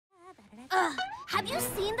Have you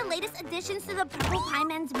seen the latest additions to the Purple Pie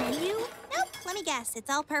Man's menu? Nope, let me guess, it's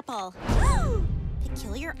all purple.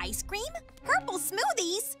 Peculiar ice cream? Purple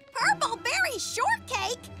smoothies? Purple berry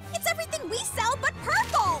shortcake? It's everything we sell but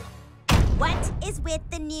purple! What is with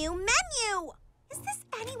the new menu? Is this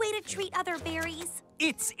any way to treat other berries?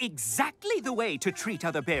 It's exactly the way to treat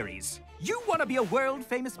other berries. You want to be a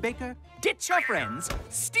world-famous baker? Ditch your friends,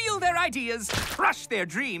 steal their ideas, crush their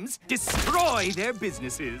dreams, destroy their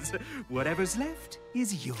businesses. Whatever's left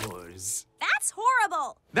is yours. That's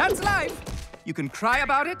horrible! That's life. You can cry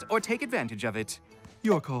about it or take advantage of it.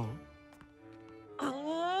 Your call.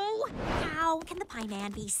 Oh, how can the Pie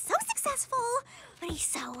Man be so successful, but he's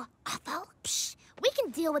so awful? Psh, we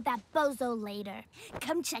can deal with that bozo later.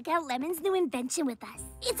 Come check out Lemon's new invention with us.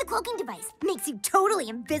 It's a cloaking device. Makes you totally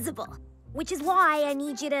invisible. Which is why I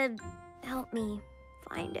need you to help me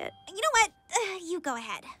find it. You know what? You go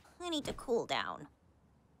ahead. I need to cool down.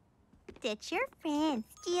 Ditch your friends,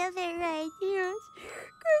 steal their ideas,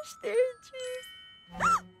 crush their dreams.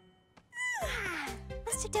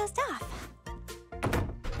 Must have dozed off.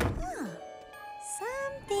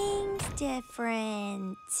 Something's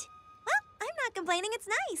different. Well, I'm not complaining. It's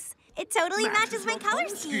nice. It totally matches my color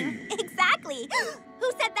scheme. Exactly.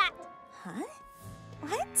 Who said that? Huh?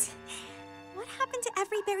 What? What happened to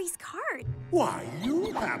Everyberry's card? Why,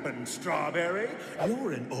 you happened, Strawberry.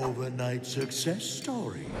 You're an overnight success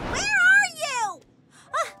story. Where are you?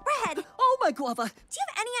 Red. Oh, my guava. Do you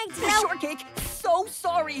have any idea? Shortcake, so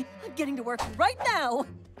sorry. I'm getting to work right now.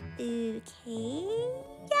 Okay.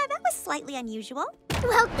 Yeah, that was slightly unusual.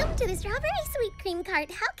 Welcome to the Strawberry Sweet Cream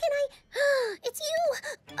Cart. How can I... It's you!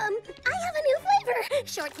 I have a new flavor.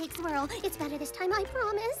 Shortcake swirl. It's better this time, I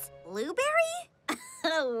promise. Blueberry?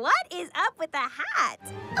 What is up with the hat?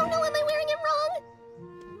 Oh no, am I wearing it wrong?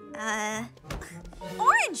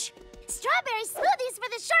 Orange! Strawberry smoothies for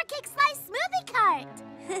the Shortcake Slice Smoothie Cart!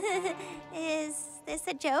 Is this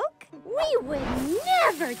a joke? We would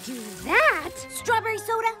never do that! Strawberry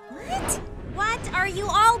soda? What? What are you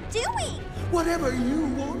all doing? Whatever you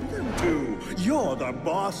want them to. You're the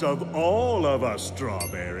boss of all of us,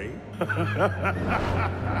 Strawberry.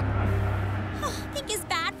 Pink is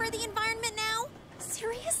bad for the environment now?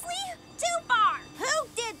 Seriously? Too far! Who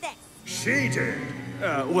did this? She did.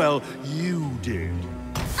 Well, you did.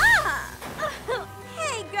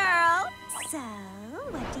 Hey, girl. So,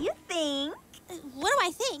 what do you think? What do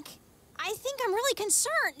I think? I think I'm really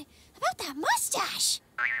concerned about that mustache.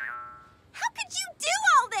 How could you do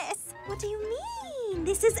all this? What do you mean?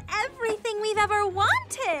 This is everything we've ever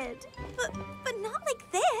wanted. But not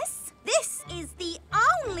like this. This is the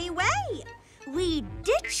only way. We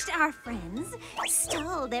ditched our friends,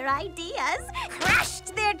 stole their ideas,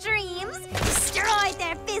 crushed their dreams, destroyed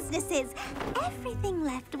their businesses. Everything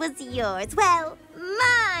left was yours. Well,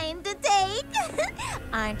 mine to take.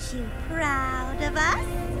 Aren't you proud of us?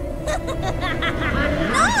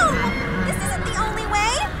 No! This isn't the only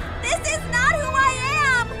way. This is not who I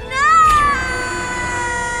am. No!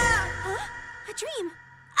 Huh? A dream.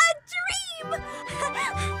 A dream!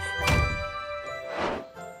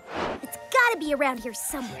 Gotta be around here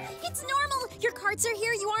somewhere. It's normal. Your cards are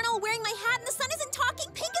here. You aren't all wearing my hat, and the sun isn't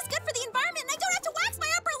talking. Pink is good for the environment, and I don't have to wax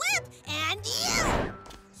my upper lip. And you!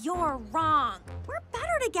 You're wrong. We're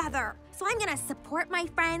better together. So I'm gonna support my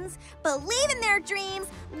friends, believe in their dreams,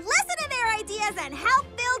 listen to their ideas, and help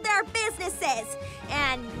build their businesses.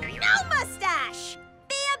 And no mustache.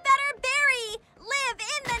 Be a better berry. Live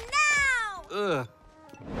in the now.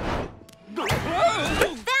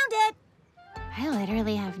 Found it. I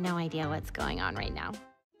literally have no idea what's going on right now.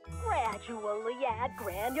 Gradually add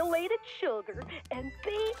granulated sugar and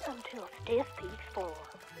beat until stiff peaks form.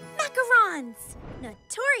 Macarons!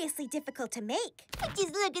 Notoriously difficult to make.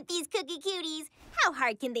 Just look at these cookie cuties. How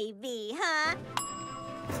hard can they be, huh?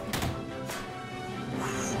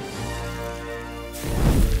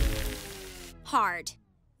 Hard.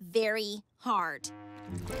 Very hard.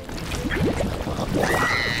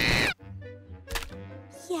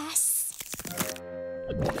 Yes.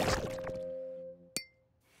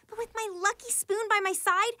 But with my lucky spoon by my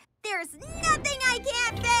side, there's nothing I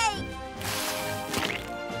can't bake!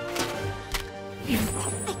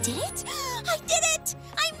 I did it! I did it!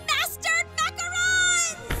 I mastered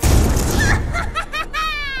macarons!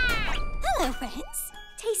 Hello, friends.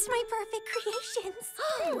 Taste my perfect creations.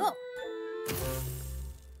 Whoa.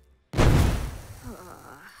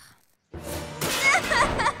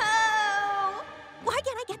 Why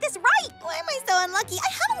can't I get this right? Why am I so unlucky? I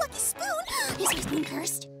have a lucky spoon. Is my spoon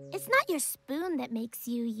cursed? It's not your spoon that makes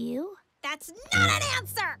you you. That's not an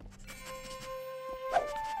answer!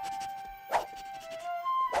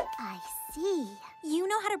 I see. You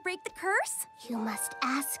know how to break the curse? You must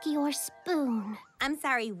ask your spoon. I'm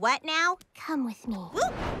sorry, what now? Come with me.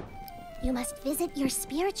 Whoop. You must visit your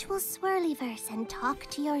spiritual swirlyverse and talk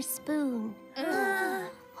to your spoon.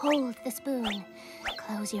 Hold the spoon.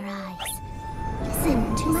 Close your eyes.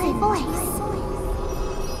 Listen to my voice.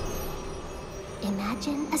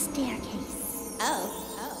 Imagine a staircase. Oh.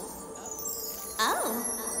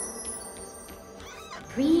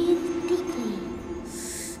 Breathe deeply.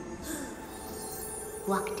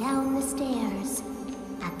 Walk down the stairs.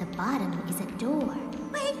 At the bottom is a door.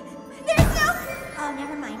 Wait, there's no... Oh,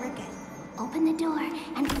 never mind, we're good. Open the door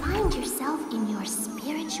and find yourself in your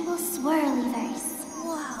spiritual swirlyverse.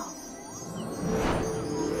 Whoa.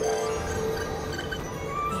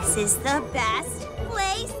 This is the best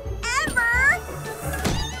place ever!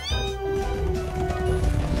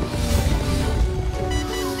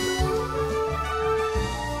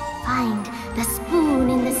 Find the spoon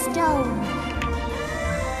in the stone.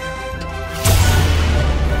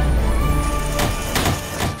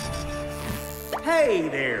 Hey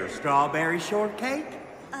there, Strawberry Shortcake.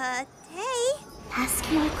 Hey? Ask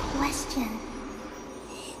your question.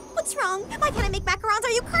 What's wrong? Why can't I make macarons?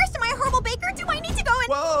 Are you cursed? Am I a horrible baker? Do I need to go and...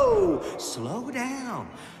 Whoa, slow down.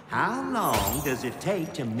 How long does it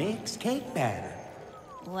take to mix cake batter?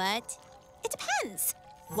 What? It depends.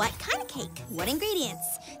 What kind of cake? What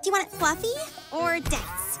ingredients? Do you want it fluffy or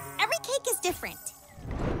dense? Every cake is different.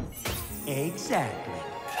 Exactly.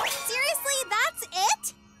 Seriously, that's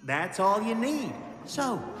it? That's all you need.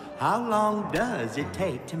 So, how long does it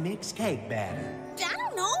take to mix cake batter? I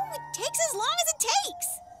don't know. It takes as long as it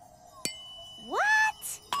takes.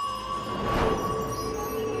 What?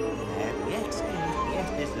 That yes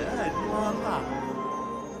is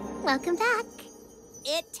unlocked. Welcome back.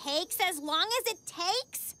 It takes as long as it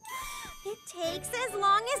takes? It takes as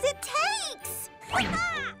long as it takes!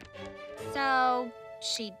 So,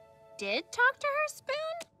 she did talk to her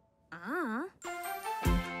spoon?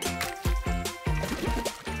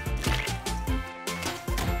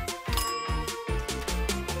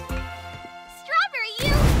 Strawberry,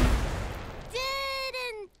 you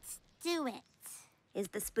didn't do it. Is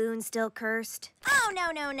the spoon still cursed? Oh,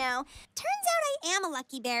 no. Turns out I am a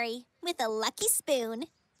lucky berry with a lucky spoon.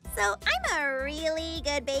 So I'm a really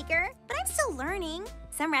good baker, but I'm still learning.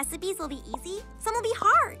 Some recipes will be easy, some will be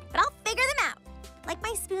hard, but I'll figure them out. Like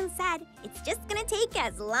my spoon said, it's just gonna take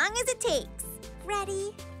as long as it takes.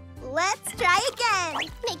 Ready? Let's try again.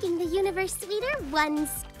 Making the universe sweeter one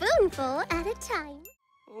spoonful at a time.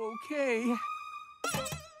 Okay.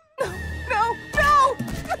 No!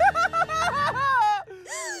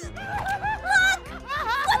 Look!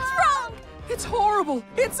 What's wrong? It's horrible!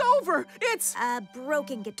 It's over! It's... A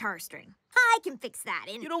broken guitar string. I can fix that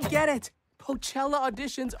in... You don't get it. Coachella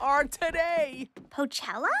auditions are today.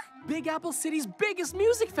 Coachella? Big Apple City's biggest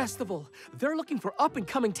music festival. They're looking for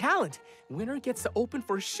up-and-coming talent. Winner gets to open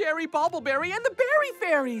for Sherry Bobbleberry and the Berry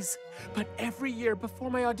Fairies. But every year before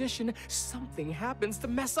my audition, something happens to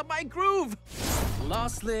mess up my groove.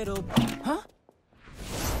 Lost little... Huh?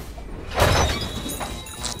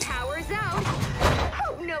 Power's out.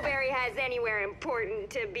 Hope no berry has anywhere important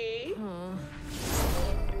to be.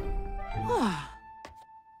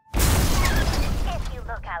 If you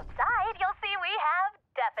look outside, you'll see we have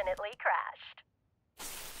definitely crashed.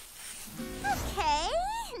 Okay.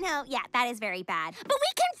 No, yeah, that is very bad. But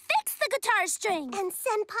we can fix the guitar string and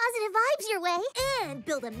send positive vibes your way. And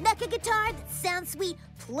build a mecha guitar that sounds sweet,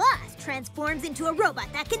 plus transforms into a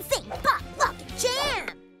robot that can sing, pop, lock, and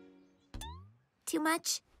jam. Too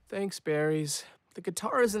much? Thanks, Berries. The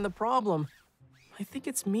guitar isn't the problem. I think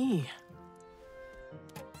it's me.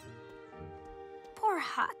 Poor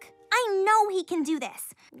Huck. I know he can do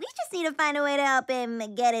this. We just need to find a way to help him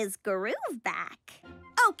get his groove back.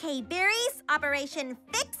 Okay, Berries, Operation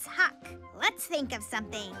Fix Huck. Let's think of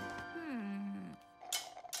something.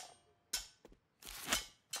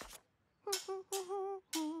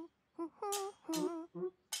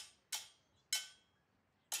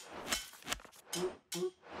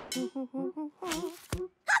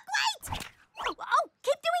 Huck, wait! Oh,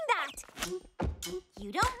 keep doing that!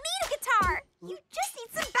 You don't need a guitar. You just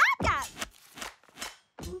need some backup.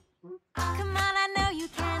 Come on, I know you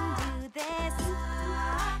can do this.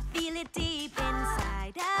 Feel it deep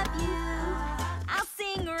inside of you. I'll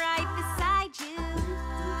sing right beside you.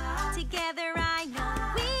 Together I know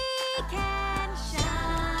we can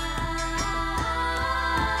shine.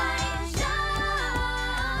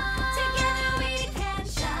 Together we can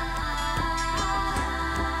shine.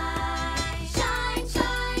 Shine.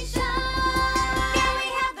 Here we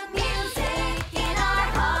have the music in our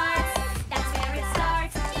hearts. That's where it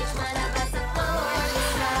starts. Each one of us a force.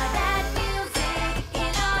 That music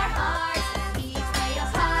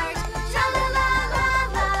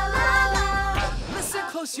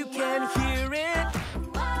house you can hear it.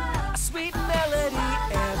 A sweet melody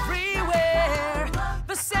everywhere.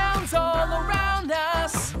 The sounds all around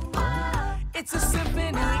us. It's a symphony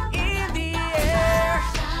in the air.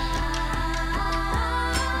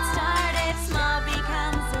 What started small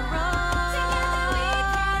becomes a roar. Together we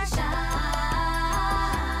can shine.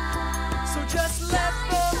 So just let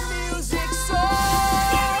the music soar.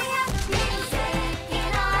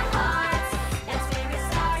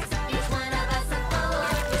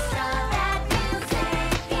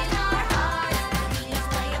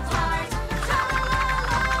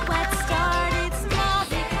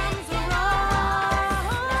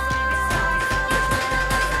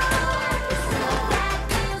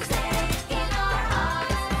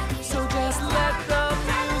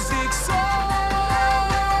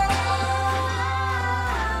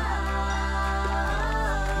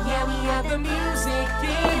 The music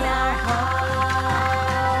in our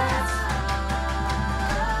hearts.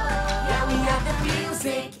 Yeah, we have the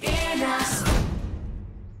music in us.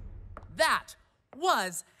 That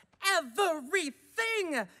was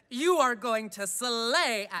everything! You are going to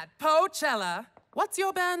slay at Coachella. What's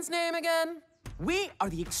your band's name again? We are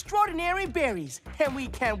the Extraordinary Berries, and we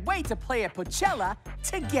can't wait to play at Coachella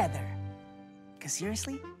together. Because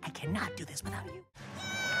seriously, I cannot do this without you.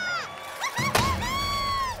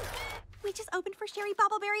 We just opened for Sherry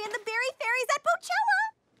Bobbleberry and the Berry Fairies at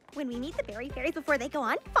Coachella. When we meet the Berry Fairies before they go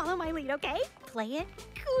on, follow my lead, okay? Play it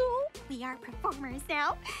cool. We are performers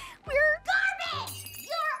now. We're garbage!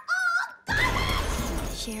 You're all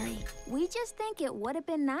garbage! Sherry, we just think it would have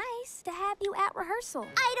been nice to have you at rehearsal.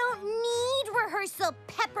 I don't need rehearsal,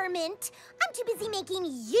 Peppermint. I'm too busy making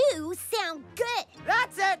you sound good.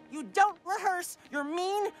 That's it! You don't rehearse, you're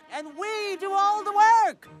mean, and we do all the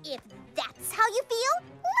work! If that's how you feel,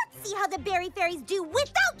 let's see how the Berry Fairies do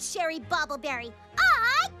without Sherry Bobbleberry.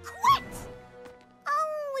 I quit!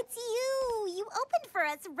 Oh, it's you. You opened for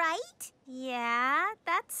us, right? Yeah,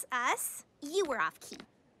 that's us. You were off key.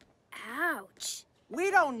 Ouch.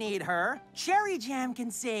 We don't need her. Cherry Jam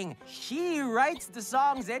can sing. She writes the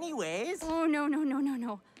songs anyways. Oh, no.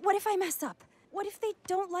 What if I mess up? What if they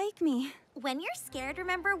don't like me? When you're scared,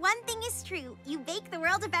 remember one thing is true. You make the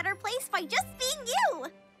world a better place by just being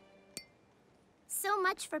you. So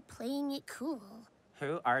much for playing it cool.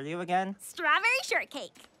 Who are you again? Strawberry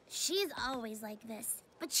Shortcake. She's always like this,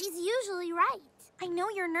 but she's usually right. I know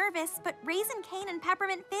you're nervous, but Raisin Cane and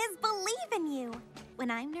Peppermint Fizz believe in you.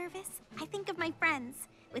 When I'm nervous, I think of my friends.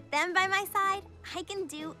 With them by my side, I can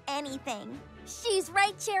do anything. She's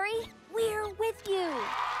right, Cherry. We're with you.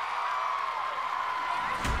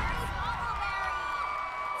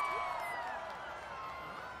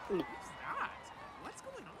 Who's that? What's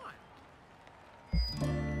going on?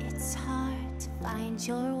 It's hard to find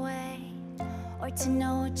your way, or to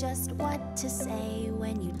know just what to say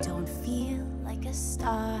when you don't feel like a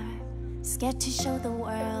star. Scared to show the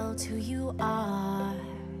world who you are.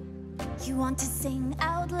 You want to sing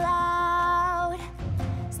out loud,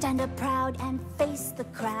 stand up proud and face the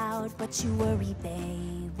crowd, but you worry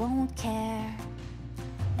they won't care.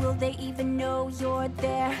 Will they even know you're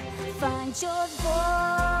there? Find your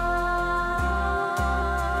voice.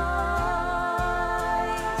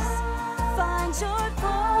 Find your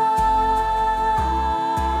voice.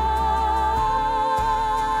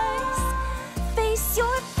 Face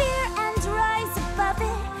your fear and rise above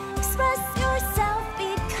it. Express yourself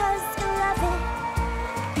because you love it.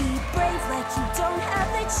 Be brave like you don't have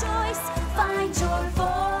the choice. Find your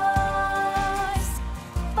voice.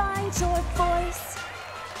 Find your voice.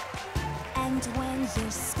 And when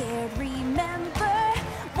you're scared, remember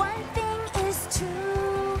one thing is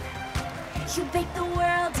true. You make the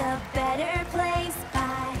world a better place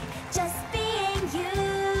by just being you.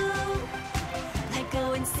 Like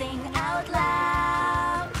go and sing out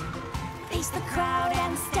loud. Face the crowd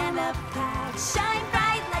and stand up proud. Shine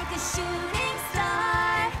bright like a shooting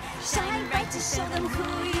star. Shine bright to show them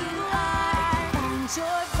who you are. Find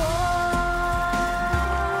your voice.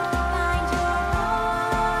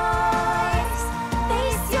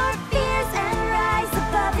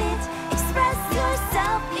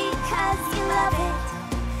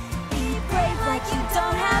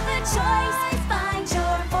 Don't have a choice. Find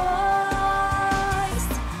your voice.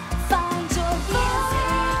 Find your music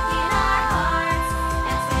in our hearts.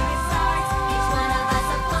 That's where it starts. Each one of us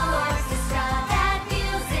a full orchestra. That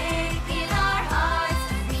music in our hearts.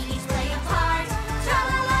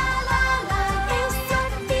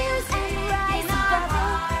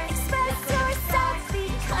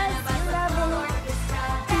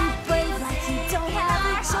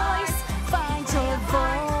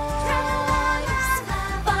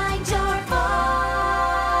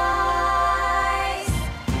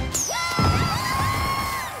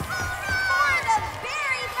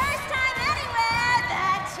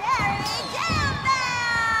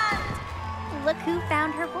 Look who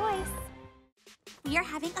found her voice. We are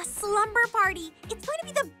having a slumber party. It's going to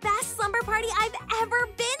be the best slumber party I've ever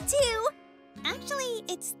been to. Actually,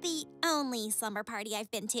 it's the only slumber party I've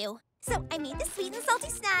been to. So I made the sweet and salty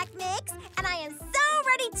snack mix, and I am so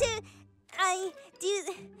ready to...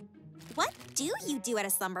 What do you do at a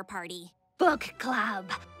slumber party? Book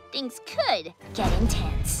club. Things could get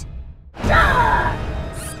intense.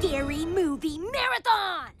 Scary movie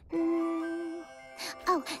marathon!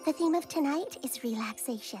 Oh, the theme of tonight is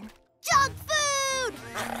relaxation. Junk food!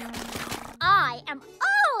 I am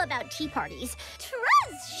all about tea parties.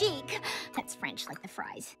 Très chic. That's French, like the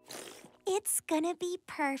fries. It's gonna be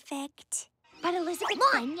perfect. But Elizabeth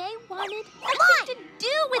Beignet wanted nothing to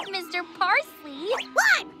do with Mr. Parsley.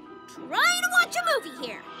 What? Trying to watch a movie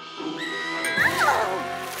here. Oh!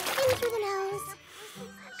 In through the nose,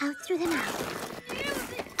 out through the mouth.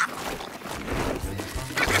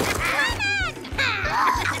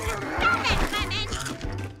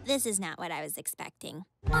 This is not what I was expecting.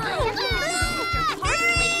 Mr.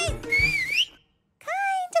 Parsley!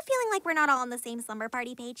 Kind of feeling like we're not all on the same slumber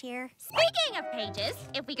party page here. Speaking of pages,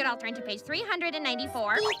 if we could all turn to page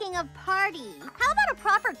 394. Speaking of party, how about a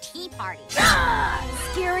proper tea party?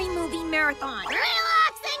 Scary movie marathon.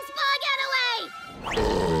 Relaxing spa getaway!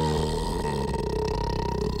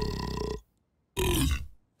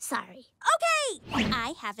 Sorry. Okay!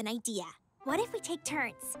 I have an idea. What if we take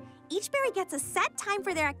turns? Each berry gets a set time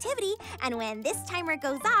for their activity, and when this timer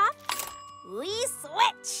goes off, we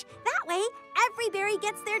switch. That way, every berry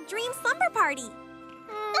gets their dream slumber party.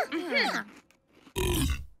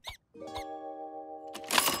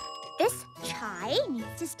 This chai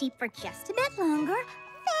needs to steep for just a bit longer.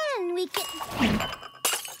 Then we can...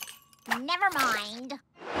 Never mind.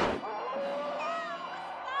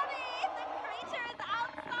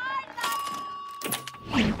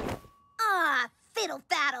 Fiddle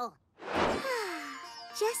faddle.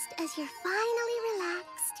 Just as you're finally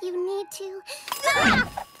relaxed, you need to...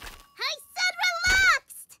 I said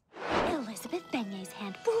relaxed! Elizabeth Beignet's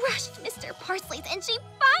hand brushed Mr. Parsley's, and she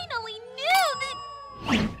finally knew that...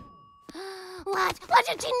 What? What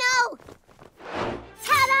did you know?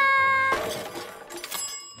 Ta-da!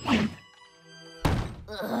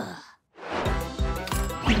 Ugh.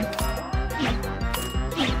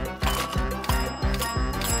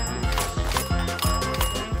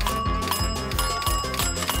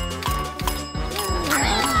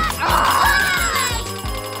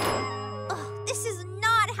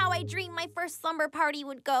 First slumber party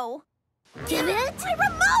would go. Damn it! My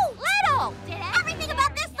remote! Little! Everything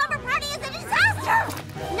about this slumber party is a disaster!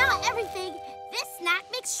 Not everything. This snack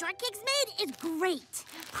mix Shortcake's made is great.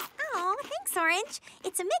 Oh, thanks, Orange.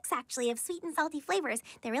 It's a mix, actually, of sweet and salty flavors.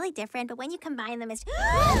 They're really different, but when you combine them, it's...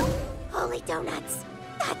 Holy donuts!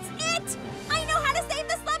 That's it! I know how to save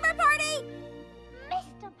the slumber party!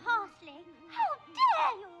 Mr. Parsley, how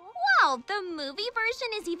dare you! Wow, the movie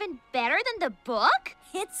version is even better than the book?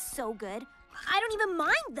 It's so good. I don't even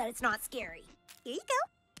mind that it's not scary. Here you go.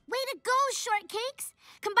 Way to go, Shortcakes!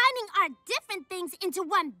 Combining our different things into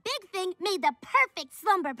one big thing made the perfect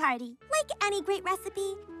slumber party. Like any great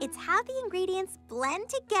recipe, it's how the ingredients blend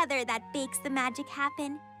together that makes the magic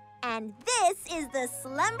happen. And this is the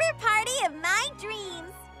slumber party of my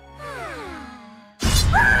dreams.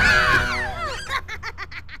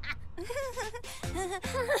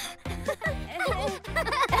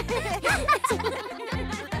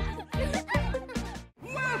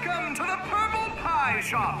 Welcome to the Purple Pie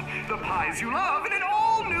Shop. The pies you love in an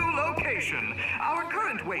all-new location. Our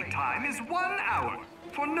current wait time is 1 hour.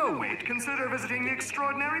 For no wait, consider visiting the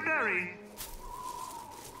Extraordinary Berry.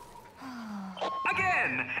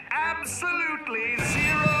 Again, absolutely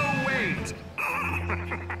zero wait.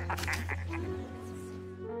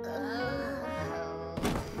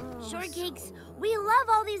 Shortcakes, we love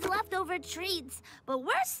all these leftover treats, but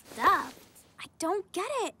we're stuffed. I don't get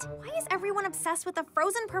it. Why is everyone obsessed with the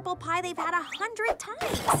frozen purple pie they've had 100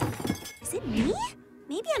 times? Is it me?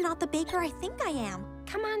 Maybe I'm not the baker I think I am.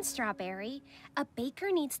 Come on, Strawberry. A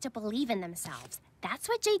baker needs to believe in themselves. That's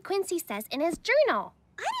what Jay Quincy says in his journal.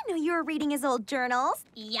 I didn't know you were reading his old journals.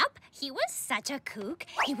 Yup, he was such a kook.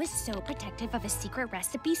 He was so protective of his secret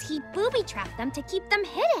recipes, he booby-trapped them to keep them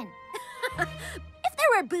hidden. If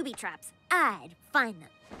there were booby traps, I'd find them.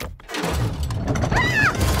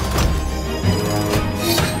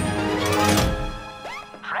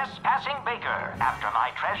 Trespassing baker, after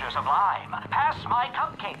my treasures of lime, pass my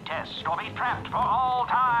cupcake test or be trapped for all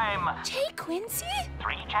time. Jay Quincy?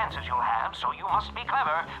 3 chances you'll have, so you must be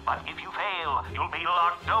clever. But if you fail, you'll be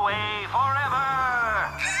locked away forever.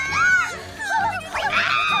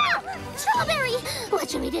 Strawberry, what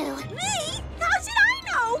should we do? Me? How should I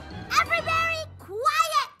know? Every berry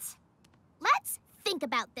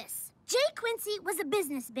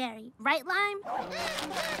business berry, right, Lime?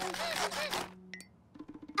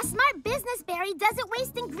 A smart business berry doesn't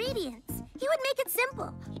waste ingredients. He would make it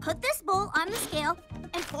simple. Put this bowl on the scale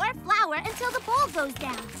and pour flour until the bowl goes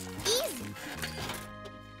down. Easy.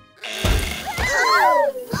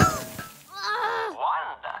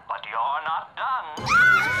 One, but you're not done.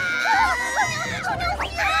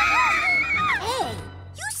 Hey,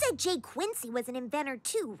 you said Jay Quincy was an inventor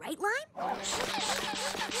too, right, Lime?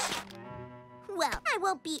 Well, I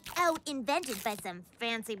won't be out-invented by some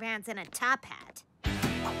fancy pants and a top hat.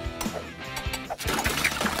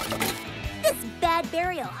 This bad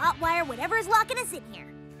berry will hotwire whatever is locking us in here.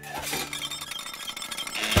 2,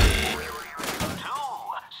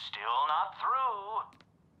 still not through.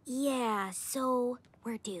 Yeah, so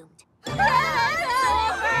we're doomed.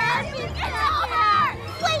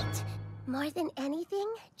 Wait! More than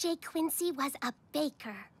anything, Jay Quincy was a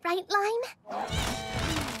baker, right, Lime?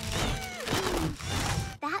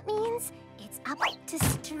 That means it's up to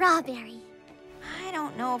Strawberry. I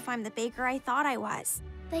don't know if I'm the baker I thought I was.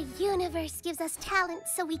 The universe gives us talent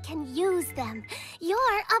so we can use them. You're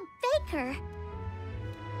a baker.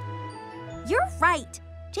 You're right.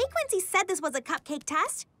 Jay Quincy said this was a cupcake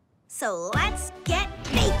test. So let's get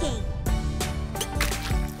baking.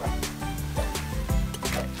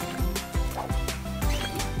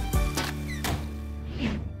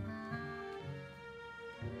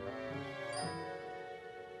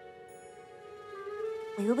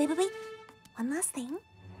 Wait. One last thing.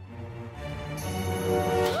 3,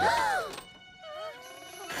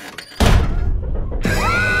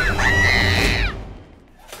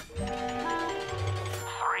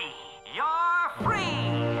 you're free.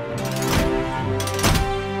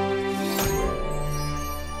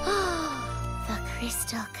 The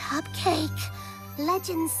Crystal Cupcake.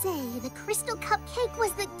 Legends say the Crystal Cupcake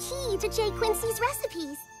was the key to Jay Quincy's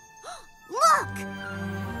recipes. Look!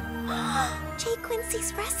 Jay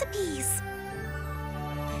Quincy's recipes.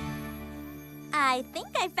 I think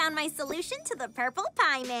I found my solution to the Purple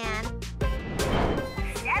Pie Man.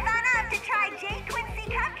 Step on up to try Jay Quincy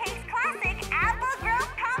Cupcake's classic Apple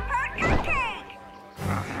Grove Compote Cupcake.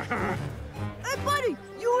 Hey, buddy,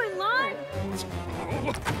 you in line?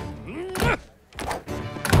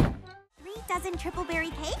 3 dozen triple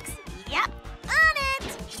berry cakes? Yep, on it!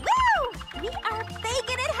 Woo! We are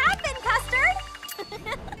making it happen, Custard!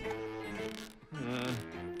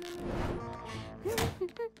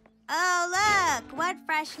 Oh, look! What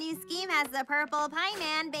fresh new scheme has the Purple Pie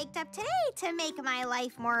Man baked up today to make my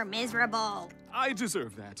life more miserable? I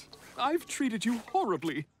deserve that. I've treated you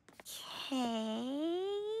horribly. Okay.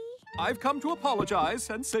 I've come to apologize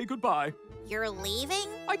and say goodbye. You're leaving?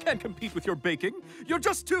 I can't compete with your baking. You're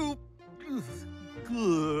just too...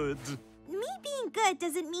 good. Me being good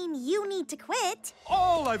doesn't mean you need to quit.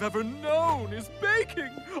 All I've ever known is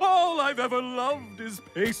baking. All I've ever loved is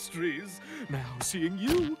pastries. Now, seeing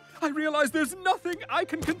you, I realize there's nothing I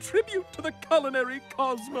can contribute to the culinary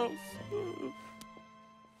cosmos.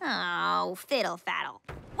 Oh, fiddle faddle.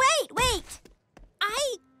 Wait!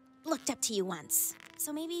 I looked up to you once.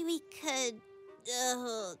 So maybe we could,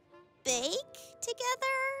 bake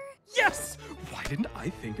together? Yes! Why didn't I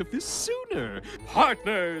think of this sooner?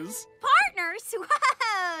 Partners! Partners?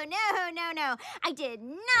 Whoa! No. I did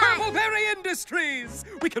not. Purpleberry Industries!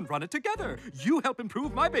 We can run it together. You help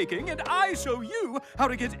improve my baking, and I show you how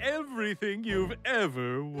to get everything you've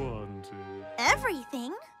ever wanted.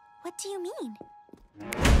 Everything? What do you mean?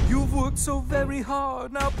 You've worked so very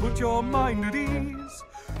hard, now put your mind at ease.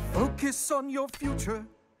 Focus on your future.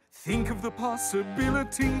 Think of the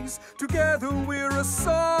possibilities. Together we're a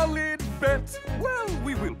solid bet. Well,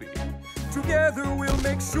 we will be. Together we'll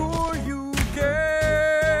make sure you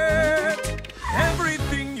get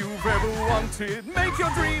everything you've ever wanted. Make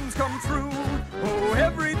your dreams come true. Oh,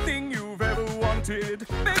 everything you've ever wanted.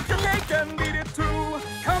 Make your cake and eat it too.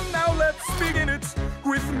 Come now, let's begin it.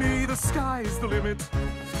 With me, the sky's the limit.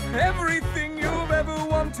 Everything you've ever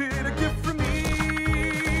wanted, a gift from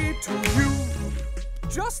me to you.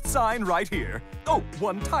 Just sign right here. Oh,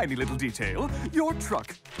 one tiny little detail. Your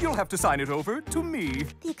truck. You'll have to sign it over to me.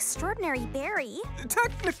 The Extraordinary Berry?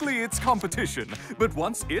 Technically, it's competition. But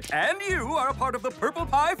once it and you are a part of the Purple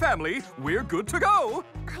Pie family, we're good to go.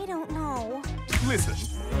 I don't know. Listen,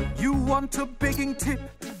 you want a baking tip?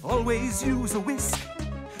 Always use a whisk.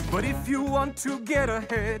 But if you want to get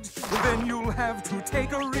ahead, then you'll have to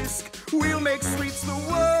take a risk. We'll make sweets the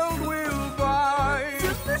world will buy.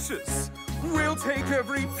 Delicious! We'll take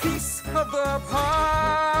every piece of the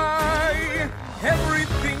pie.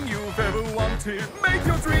 Everything you've ever wanted, make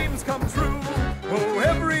your dreams come true. Oh,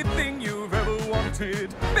 everything you've ever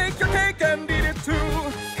wanted, make your cake and eat it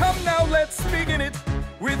too. Come now, let's begin it.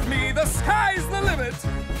 the sky's the limit.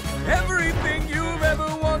 Everything you've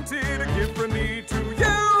ever wanted, a gift from me to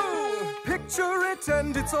you. Picture it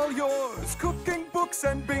and it's all yours. Cooking books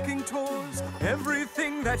and baking tours.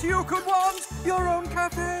 Everything that you could want. Your own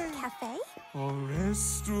cafe. Cafe? Or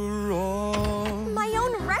restaurant. My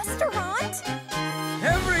own restaurant?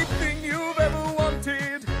 Everything you've ever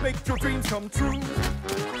wanted. Make your dreams come true.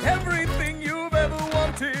 Everything you've ever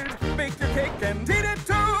wanted. Bake your cake and eat it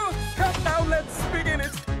too. Come now, let's begin it.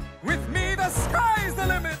 With me, the sky's the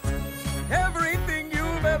limit. Everything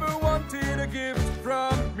you've ever wanted, a gift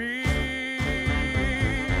from me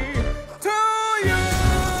to you.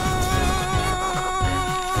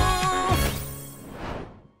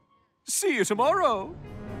 See you tomorrow,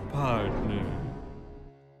 partner.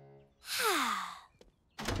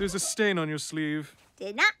 There's a stain on your sleeve.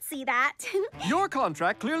 Did not see that. Your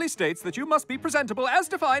contract clearly states that you must be presentable as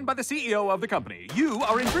defined by the CEO of the company. You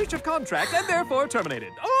are in breach of contract and therefore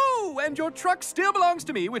terminated. Oh, and your truck still belongs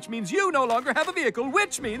to me, which means you no longer have a vehicle,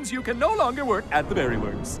 which means you can no longer work at the Berry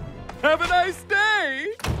Works. Have a nice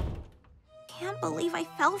day! Can't believe I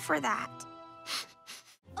fell for that.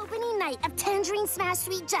 Opening night of Tangerine Smash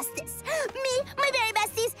Sweet Justice. Me, my berry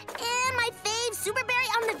besties, and my fave Super Berry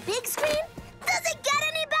on the big screen? Does it get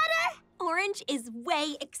any better? Orange is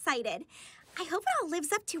way excited. I hope it all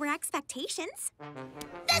lives up to her expectations.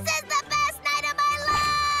 This is the best night of my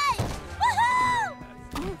life!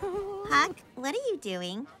 Woohoo! Huck, what are you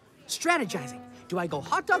doing? Strategizing. Do I go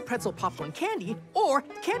hot dog, pretzel, popcorn, candy, or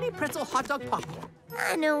candy, pretzel, hot dog, popcorn?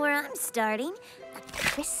 I know where I'm starting. A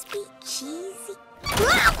crispy, cheesy...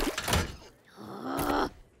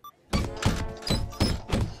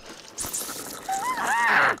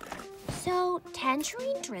 So,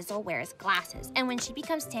 Tangerine Drizzle wears glasses, and when she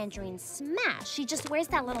becomes Tangerine Smash, she just wears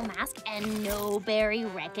that little mask and no berry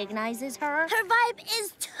recognizes her. Her vibe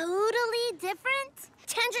is totally different.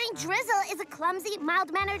 Tangerine Drizzle is a clumsy,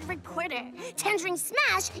 mild-mannered reporter. Tangerine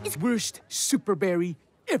Smash is... Worst Super Berry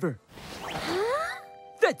ever. Huh?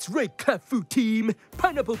 That's right, Clafou team.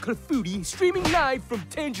 Pineapple Clafouti streaming live from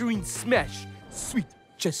Tangerine Smash. Sweet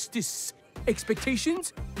Justice.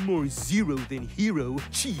 Expectations? More zero than hero.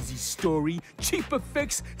 Cheesy story, cheap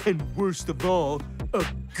effects, and worst of all, a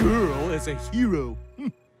girl as a hero.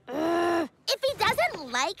 If he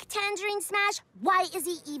doesn't like Tangerine Smash, why is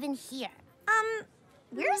he even here?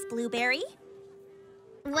 Where's Blueberry?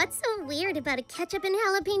 What's so weird about a ketchup and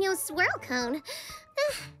jalapeno swirl cone?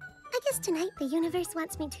 I guess tonight the universe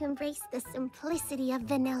wants me to embrace the simplicity of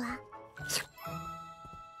vanilla.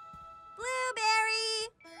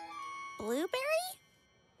 Blueberry?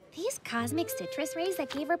 These cosmic citrus rays that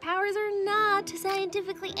gave her powers are not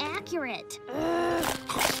scientifically accurate.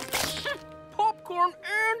 Popcorn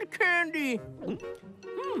and candy.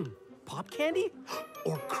 Pop candy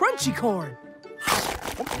or crunchy corn?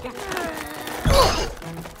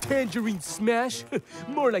 Tangerine Smash?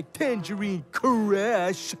 More like Tangerine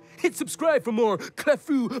Crash. Hit subscribe for more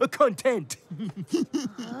Clafou content.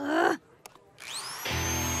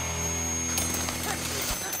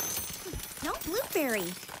 No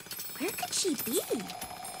Blueberry. Where could she be?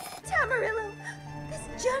 Tamarillo, this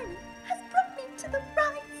journey has brought me to the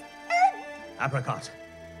ride's end. Apricot,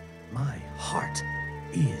 my heart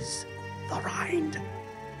is the ride.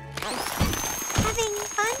 Having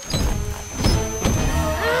fun?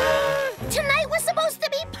 Tonight was supposed to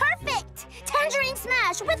be perfect! Tangerine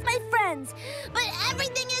Smash with my friends, but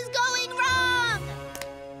everything is going wrong!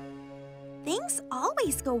 Things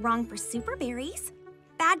always go wrong for Super Berries.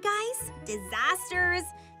 Bad guys, disasters.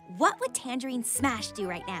 What would Tangerine Smash do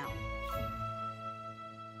right now?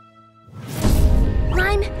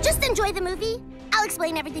 Rhyme, just enjoy the movie. I'll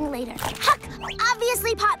explain everything later. Huck,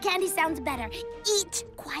 obviously pop candy sounds better. Eat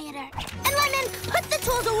quieter. And Lemon, put the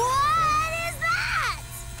tools away. What is that?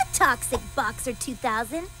 The Toxic Boxer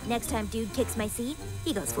 2000. Next time dude kicks my seat,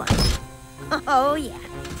 he goes flying. Oh, yeah.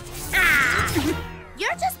 Ah!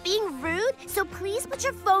 You're just being rude, so please put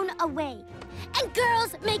your phone away. And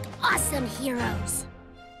girls make awesome heroes.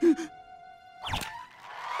 Yeah!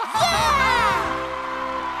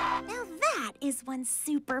 Now that is one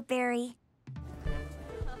Super Berry.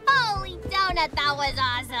 Holy donut, that was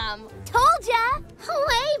awesome! Told ya!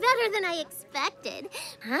 Way better than I expected.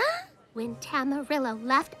 Huh? When Tamarillo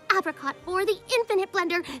left Apricot for the Infinite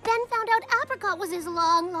Blender, then found out Apricot was his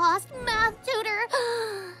long-lost math tutor.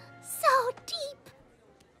 So deep.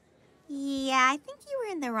 Yeah, I think you were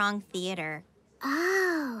in the wrong theater.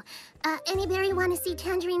 Oh, any berry want to see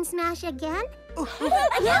Tangerine Smash again?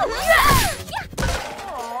 Yeah.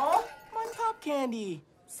 Aw, my pop candy.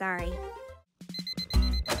 Sorry.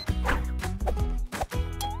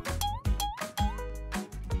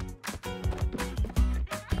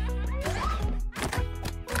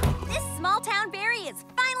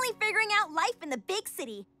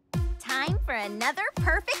 city. Time for another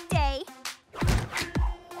perfect day.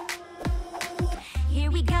 Here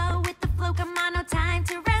we go with the flow, come on, no time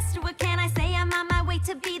to rest. What can I say? I'm on my way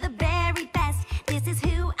to be the very best. This is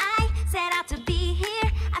who I set out to be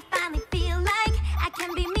here. I finally feel like I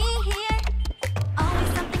can be me here.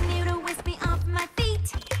 Always something new to whisk me off my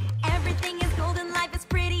feet. Everything is golden, life is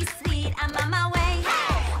pretty sweet. I'm on my way,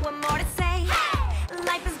 what more to say?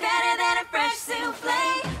 Life is better than a fresh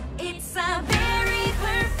souffle. It's a very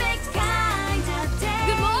perfect kind of day.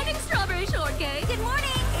 Good morning, Strawberry Shortcake. Good morning.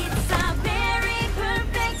 It's a very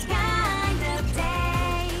perfect kind of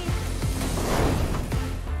day.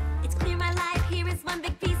 It's clear my life here is one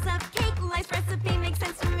big piece of cake. Life's recipe makes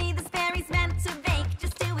sense to me. This berry's meant to bake.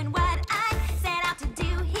 Just doing what I set out to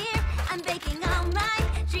do here. I'm baking all my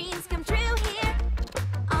dreams come true here.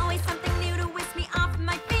 Always something new to whisk me off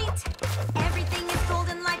my feet. Everything is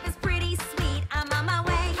golden, life is pretty sweet. I'm on my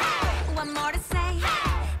way. What more to say?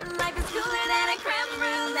 Life is cooler than a creme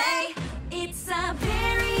brulee. It's a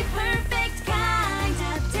very perfect kind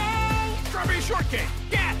of day. Strawberry Shortcake,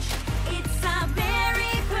 catch! It's a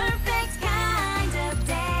very perfect kind of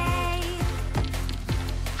day.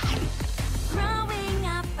 Growing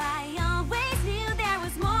up, I always knew there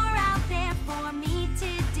was more out there for me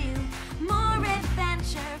to do. More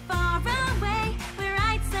adventure far away, where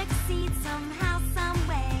I'd succeed somehow, some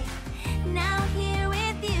way. Now here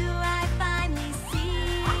with you, I finally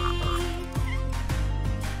see.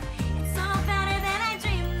 It's all better than I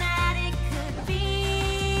dreamed that it could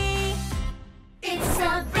be. It's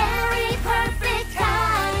a very perfect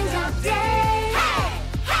kind of day. Hey,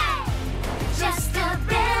 hey! Just a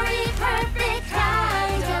very perfect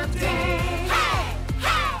kind of day. Hey,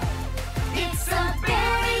 hey! It's a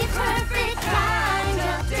very perfect kind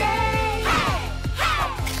of day. Hey, hey!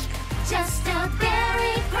 Just a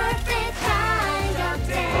very perfect kind of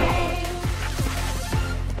day.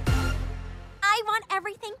 I want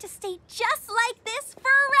everything to stay just like this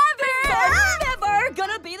forever. Never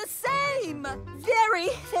gonna be the same! Very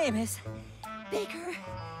famous baker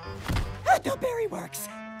at the Berry Works.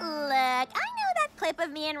 Look, I know that clip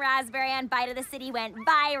of me and Raspberry on Bite of the City went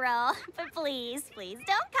viral, but please, please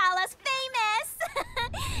don't call us famous.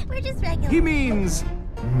 We're just regular. He means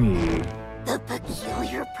me. The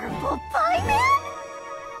peculiar purple pie man?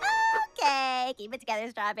 Okay, keep it together,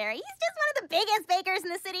 Strawberry. He's just one of the biggest bakers in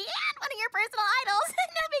the city and one of your personal idols.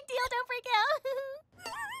 No big deal, don't freak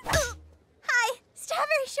out. Hi,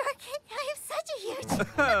 Strawberry Shortcake. I have such a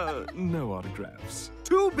huge... No autographs.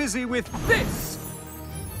 Too busy with this.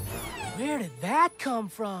 Where did that come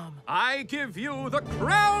from? I give you the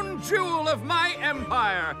crown jewel of my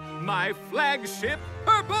empire, my flagship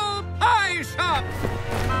Purple Pie Shop.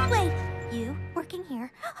 Wait, you working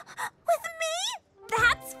here with me?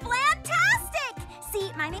 That's fantastic!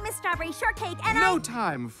 See, my name is Strawberry Shortcake, and No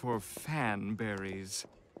time for fanberries.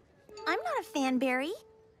 I'm not a fanberry.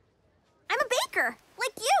 I'm a baker,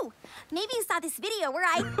 like you. Maybe you saw this video where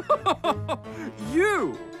I...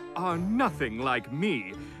 You are nothing like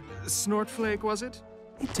me. Snortflake, was it?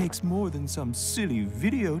 It takes more than some silly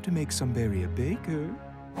video to make somebody a baker.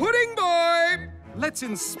 Pudding boy! Let's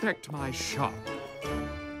inspect my shop.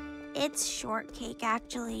 It's Shortcake,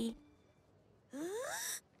 actually.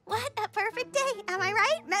 What a perfect day, am I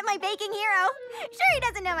right? Met my baking hero. Sure, he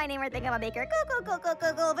doesn't know my name or think I'm a baker. Cool,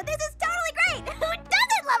 but this is totally great. Who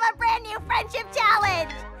doesn't love a brand new friendship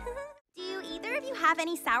challenge? Do either of you have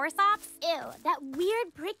any soursops? Ew, that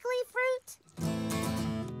weird prickly fruit?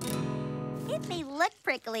 It may look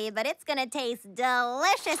prickly, but it's gonna taste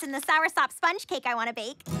delicious in the soursop sponge cake I want to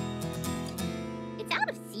bake. It's out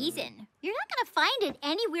of season. You're not gonna find it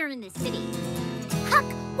anywhere in the city. Huck,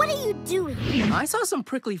 what are you doing? I saw some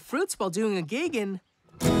prickly fruits while doing a gig in...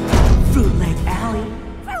 Fruit Lake Alley.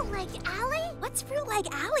 Fruit Lake Alley? What's Fruit Lake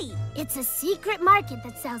Alley? It's a secret market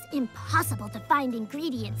that sells impossible to find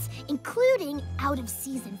ingredients, including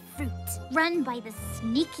out-of-season fruit. Run by the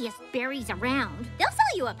sneakiest berries around. They'll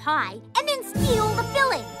sell you a pie and then steal the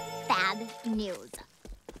filling. Bad news.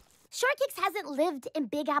 Shortcakes hasn't lived in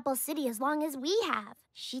Big Apple City as long as we have.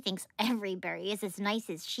 She thinks every berry is as nice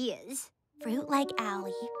as she is. Fruit Lake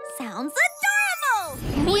Alley sounds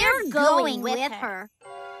adorable! We're going with her.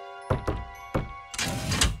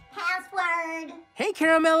 Password. Hey,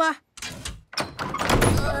 Caramella.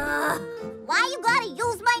 Why you gotta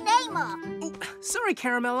use my name up? Sorry,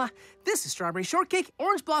 Caramella. This is Strawberry Shortcake,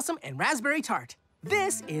 Orange Blossom, and Raspberry Tart.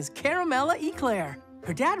 This is Caramella Eclair.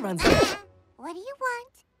 Her dad runs it. What do you want?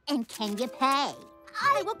 And can you pay?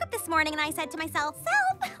 I woke up this morning and I said to myself,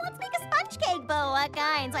 Self, let's make a sponge cake, but what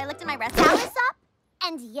kind? So I looked at my recipe. Soursop?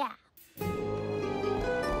 And yeah.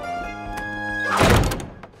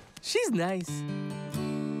 She's nice.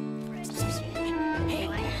 You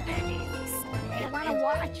want to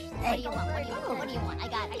watch? What do you want? What do you want? I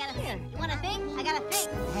got a thing. You want a thing? I got a thing.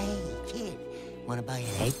 Hey, kid, wanna buy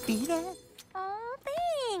an egg beater? Oh,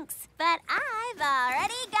 thanks. But I've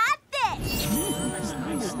already got this.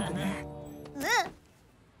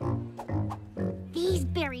 These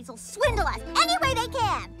berries will swindle us any way they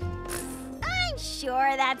can. I'm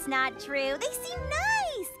sure that's not true. They seem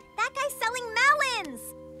nice. That guy's selling melons.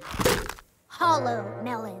 Hollow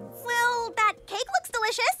melons. Well, that cake looks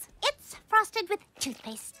delicious. It's frosted with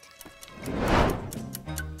toothpaste.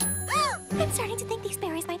 I'm starting to think these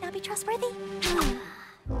berries might not be trustworthy.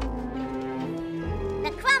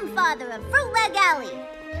 The crumb father of Fruit Leg Alley.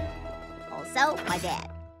 Also, my dad,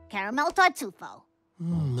 Caramel Tartufo.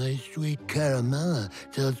 My sweet Caramella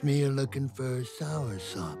tells me you're looking for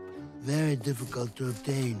soursop. Very difficult to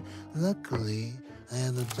obtain. Luckily, I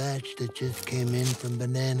have a batch that just came in from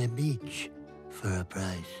Banana Beach for a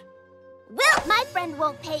price. Well, my friend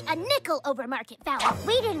won't pay a nickel over market value.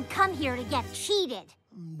 We didn't come here to get cheated.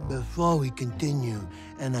 Before we continue,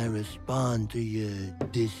 and I respond to your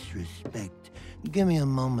disrespect, give me a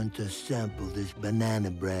moment to sample this banana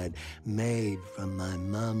bread made from my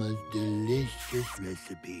mama's delicious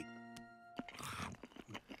recipe.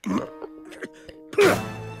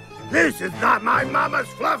 This is not my mama's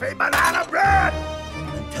fluffy banana bread!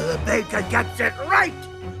 Until the baker gets it right!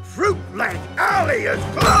 Fruit Leg Alley is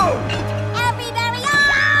closed! Every berry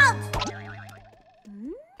out!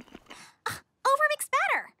 Overmix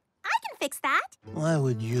batter. I can fix that. Why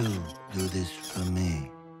would you do this for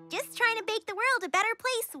me? Just trying to make the world a better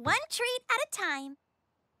place, one treat at a time.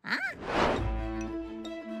 Huh?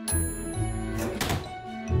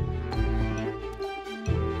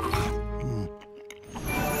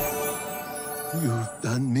 You've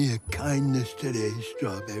done me a kindness today,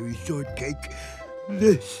 Strawberry Shortcake.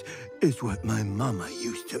 This is what my mama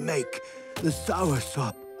used to make. The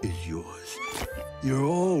soursop is yours. You're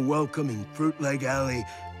all welcome in Fruit Leg Alley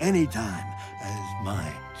anytime as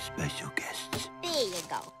my special guests. There you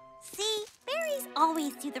go. See, berries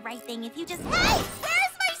always do the right thing if you just... Hey!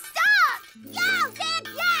 Where's my stuff? Yo, Dad,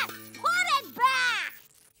 yes! Put it back!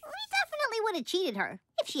 We definitely would have cheated her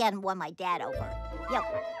if she hadn't won my dad over. Yo,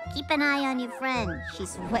 keep an eye on your friend.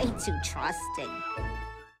 She's way too trusting.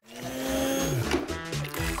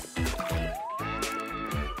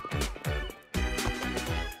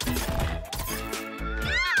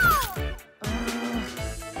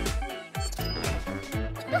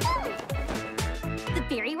 The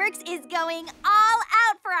Berry Works is going all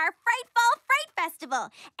out for our Frightful Fright Festival.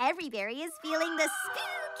 Every berry is feeling the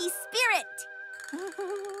spooky spirit.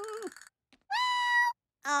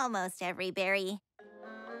 Almost every berry.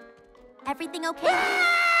 Everything okay?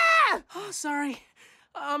 Oh, sorry.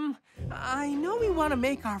 I know we want to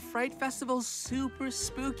make our Fright Festival super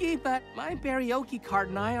spooky, but my karaoke card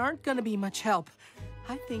and I aren't gonna be much help.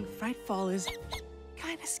 I think Frightfall is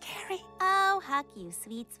kind of scary. Oh, huck you,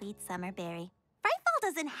 sweet, sweet summer berry. Frightfall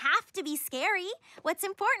doesn't have to be scary. What's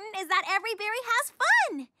important is that every berry has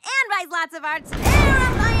fun and buys lots of our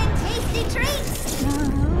terrifying tasty treats.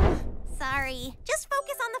 Sorry, just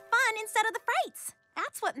focus on the fun instead of the frights.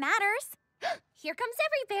 That's what matters. Here comes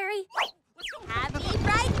every berry. Happy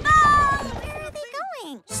Frightfall! Where are they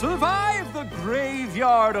going? Survive the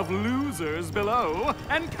graveyard of losers below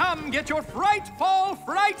and come get your Frightfall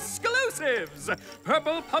Fright exclusives!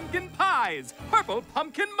 Purple pumpkin pies, purple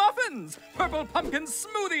pumpkin muffins, purple pumpkin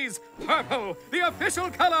smoothies, purple, the official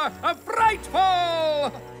color of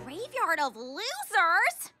Frightfall! Graveyard of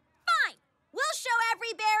losers? Fine. We'll show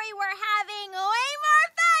every berry we're having way more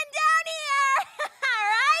fun down here! All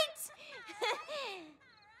right?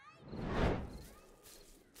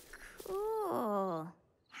 Cool.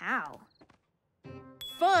 How?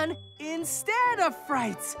 Fun instead of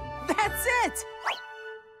frights. That's it.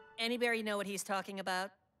 Any berry know what he's talking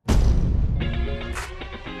about?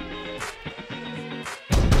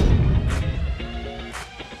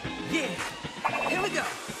 Yeah, here we go.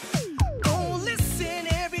 Oh, listen,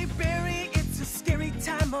 every berry, it's a scary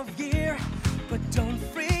time of year. But don't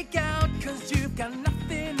freak out, 'cause you've got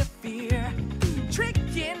nothing to fear.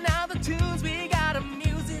 Tricking out the tunes, we got a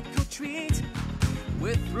musical treat.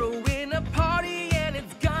 We're throwing a party and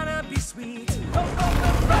it's gonna be sweet.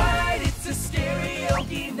 Oh, right, it's a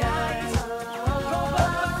karaoke night.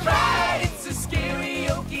 Oh, right, it's a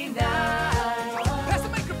karaoke night. Pass the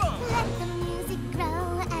microphone. Let the music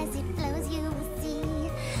grow as it flows, you will see.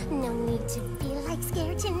 No need to feel like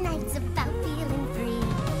scared, tonight's about feeling free.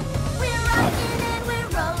 We're rocking and we're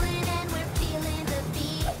rolling.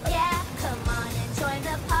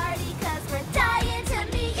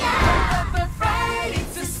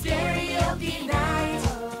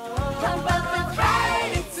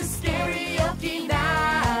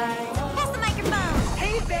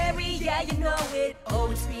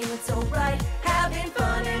 it's so bright, having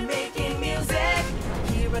fun and making music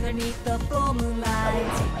here underneath the full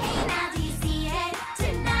moonlight. Hey, now do you see it?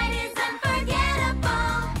 Tonight is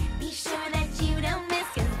unforgettable. Be sure that you don't miss,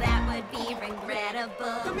 'cause that would be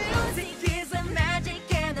regrettable. The music is a magic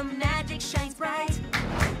and the magic shines bright.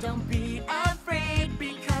 Don't be afraid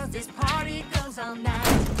because this party goes all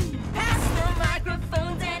night. Pass the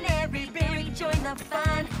microphones and every berry join the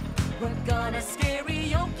fun. We're gonna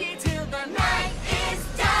karaoke till the night is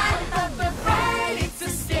done. Right, it's a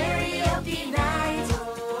karaoke night.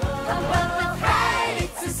 Right,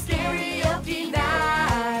 it's a karaoke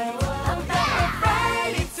night.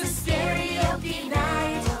 Right, it's a karaoke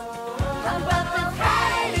night.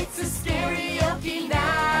 Right, it's a karaoke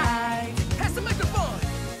night. Pass the microphone.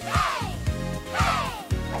 Hey! Hey!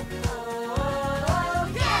 Oh,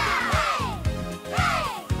 yeah! Hey! Hey!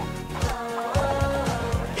 Oh,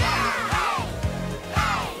 yeah! Hey!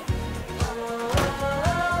 Hey!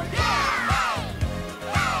 Oh, yeah!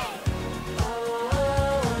 Hey!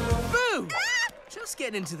 Boo! Just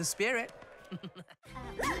getting into the spirit.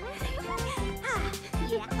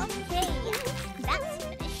 Yeah, okay. That's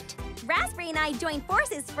finished. Raspberry and I joined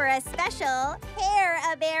forces for a special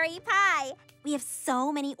hair-a-berry pie. We have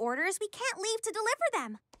so many orders, we can't leave to deliver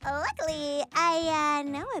them. Luckily, I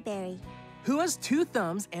know a berry. Who has 2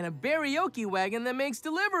 thumbs and a berryoke wagon that makes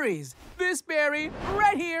deliveries? This berry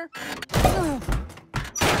right here.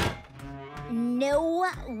 No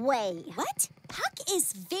way. What? Huck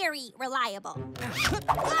is very reliable.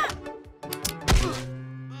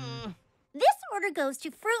 This order goes to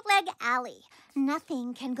Fruit Leg Alley.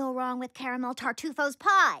 Nothing can go wrong with Caramel Tartufo's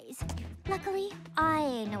pies. Luckily,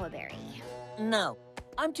 I know a berry. No,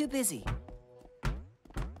 I'm too busy.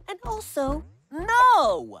 And also,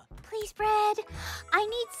 no! Please, Bread. I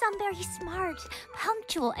need somebody smart,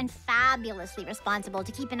 punctual, and fabulously responsible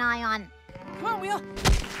to keep an eye on. Come on, Wheel.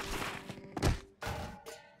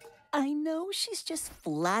 I know she's just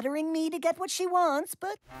flattering me to get what she wants,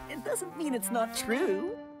 but it doesn't mean it's not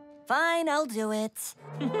true. Fine, I'll do it.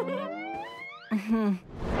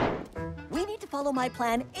 We need to follow my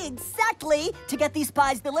plan exactly to get these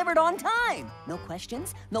pies delivered on time. No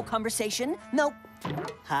questions, no conversation, no...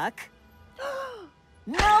 Huck?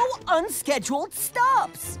 No unscheduled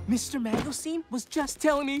stops! Mr. Mangosteen was just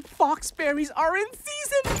telling me foxberries are in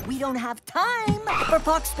season. We don't have time for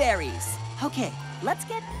foxberries. Okay, let's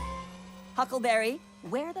get... Huckleberry,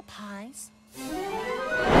 where are the pies?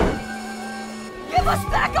 Give us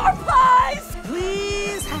back our pies!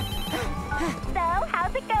 Please! So,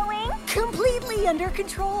 how's it going? Completely under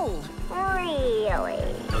control.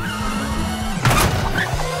 Really?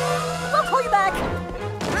 I'll call you back.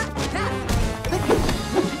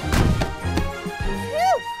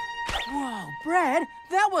 Whoa, Brad,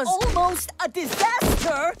 that was... Almost a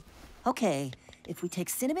disaster! Okay, if we take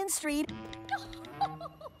Cinnamon Street...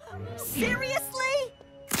 Seriously?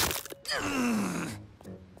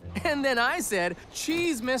 And then I said,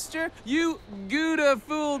 "Cheese, mister, you Gouda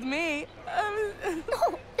fooled me."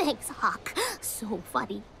 Oh, thanks, Huck. So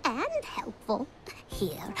funny and helpful.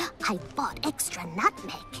 Here, I bought extra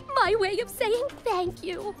nutmeg. My way of saying thank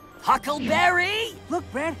you. Huckleberry! Look,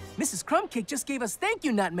 Brad, Mrs. Crumbcake just gave us thank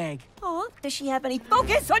you nutmeg. Oh, does she have any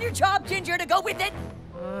focus on your job, Ginger, to go with it?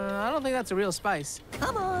 I don't think that's a real spice.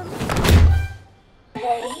 Come on.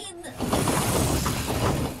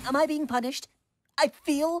 Am I being punished? I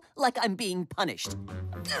feel like I'm being punished.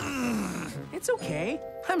 It's okay.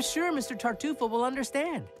 I'm sure Mr. Tartufo will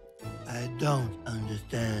understand. I don't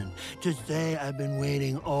understand. To say I've been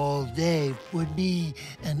waiting all day would be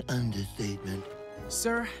an understatement.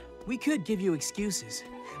 Sir, we could give you excuses,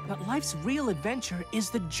 but life's real adventure is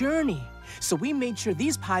the journey. So we made sure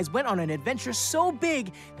these pies went on an adventure so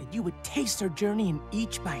big that you would taste our journey in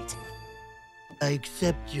each bite. I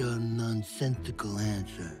accept your nonsensical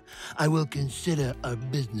answer. I will consider our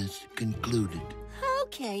business concluded.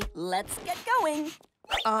 Okay, let's get going.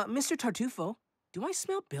 Mr. Tartufo, do I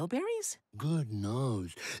smell bilberries? Good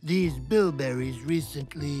knows. These bilberries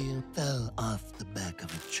recently fell off the back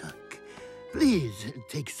of a truck. Please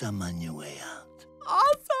take some on your way out.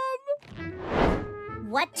 Awesome!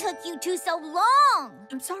 What took you two so long?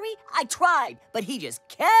 I'm sorry, I tried, but he just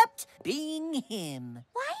kept being him.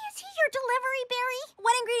 Why is he your delivery berry?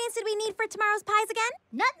 What ingredients did we need for tomorrow's pies again?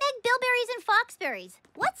 Nutmeg, bilberries, and foxberries.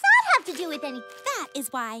 What's that have to do with anything? That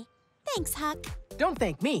is why. Thanks, Huck. Don't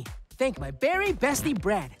thank me. Thank my berry bestie,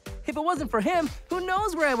 Brad. If it wasn't for him, who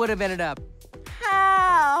knows where I would have ended up.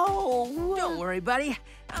 How? Don't worry, buddy.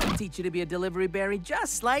 I'll teach you to be a delivery berry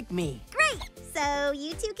just like me. Great! So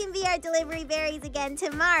you two can be our delivery berries again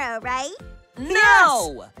tomorrow, right?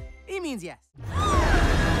 No! Yes! He means yes. The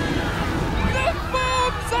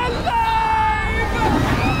bombs alive!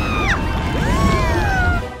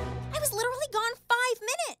 I was literally gone 5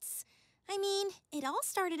 minutes. I mean, it all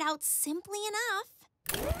started out simply enough.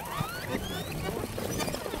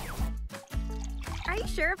 Are you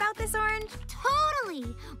sure about this, Orange?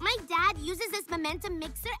 Totally! My dad uses this momentum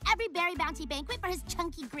mixer every berry bounty banquet for his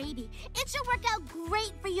chunky gravy. It should work out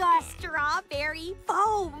great for your strawberry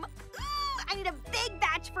foam. I need a big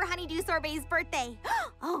batch for Honeydew Sorbet's birthday.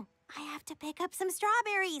 Oh, I have to pick up some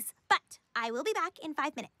strawberries. But I will be back in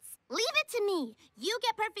 5 minutes. Leave it to me. You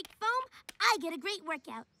get perfect foam, I get a great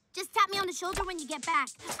workout. Just tap me on the shoulder when you get back.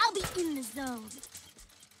 I'll be in the zone.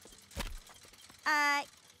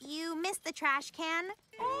 You missed the trash can.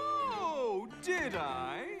 Oh, did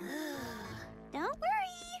I? Don't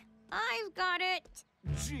worry. I've got it.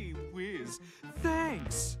 Gee whiz.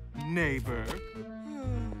 Thanks, neighbor.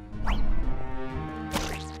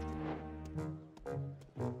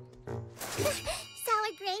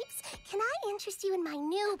 Sour grapes, can I interest you in my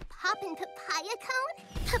new poppin' papaya cone?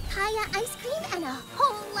 Papaya ice cream and a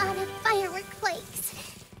whole lot of firework flakes.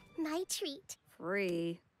 My treat.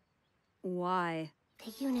 Free? Why?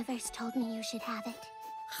 The universe told me you should have it.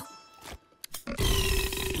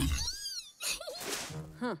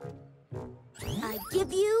 Huh. I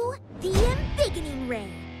give you the embiggening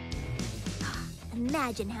ray.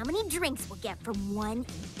 Imagine how many drinks we'll get from one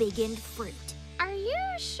embiggened fruit. Are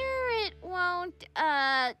you sure it won't,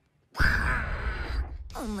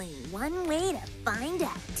 Only one way to find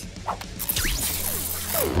out.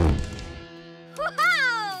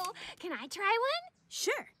 Whoa! Can I try one?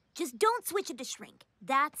 Sure. Just don't switch it to shrink.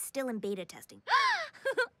 That's still in beta testing.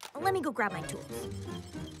 Let me go grab my tools.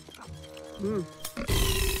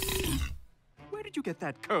 Where did you get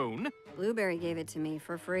that cone? Blueberry gave it to me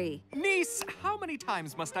for free. Niece, how many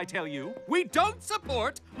times must I tell you? We don't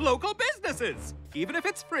support local businesses, even if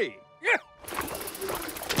it's free.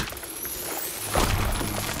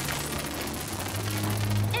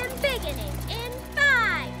 Embiggening in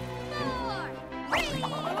 5, 4, 3, 2, 1!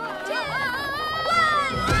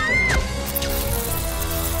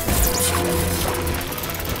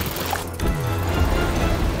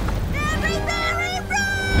 Every berry run!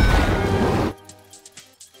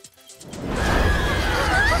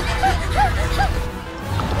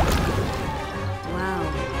 Wow.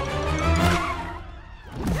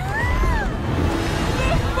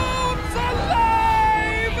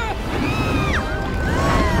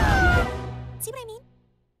 See what I mean?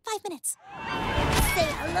 5 minutes. Say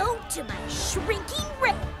hello to my shrinking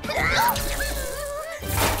ray.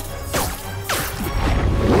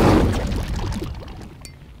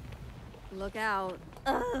 Look out.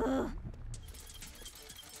 Hi.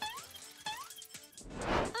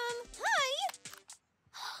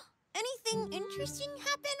 Anything interesting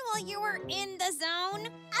happen while you were in the zone?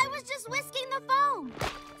 I was just whisking the foam.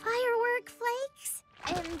 Firework flakes,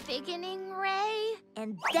 embiggening ray,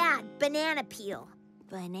 And that banana peel.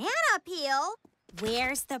 Banana peel?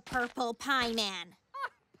 Where's the purple pie man?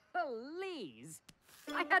 Please.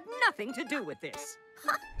 I had nothing to do with this.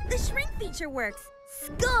 The shrink feature works.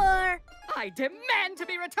 Score! I demand to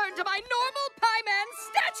be returned to my normal pie man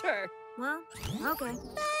stature! Well, okay.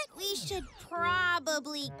 But we should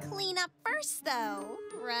probably clean up first, though,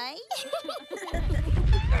 right?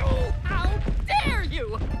 Oh, how dare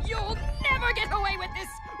you! You'll never get away with this!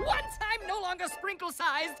 Once I'm no longer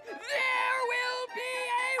sprinkle-sized, there will be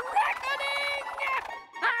a reckoning!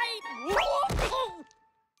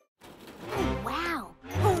 Oh, wow.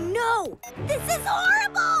 Oh, no! This is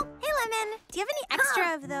horrible! Hey, Lemon, do you have any extra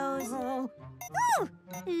of those? Ooh.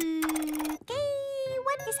 Okay,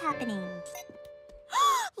 what is happening?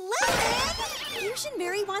 Lemon!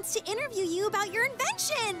 Fusionberry wants to interview you about your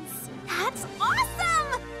inventions! That's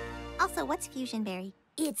awesome! Also, what's Fusionberry?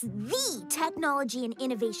 It's the technology and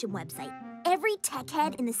innovation website. Every tech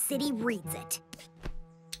head in the city reads it.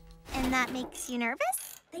 And that makes you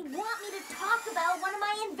nervous? They want me to talk about one of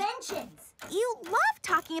my inventions. You love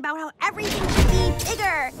talking about how everything should be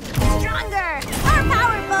bigger, stronger, more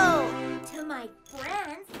powerful. To my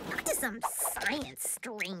friends, not to some science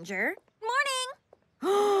stranger. Morning.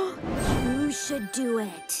 You should do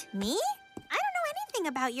it. Me? I don't know anything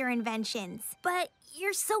about your inventions. But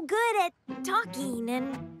you're so good at talking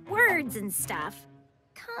and words and stuff.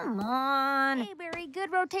 Come on. Hey, Berry,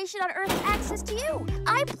 good rotation on Earth's axis to you.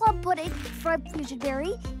 I plum pudding from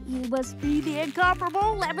Fusionberry. You must be the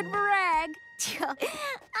incomparable Lemon Meringue.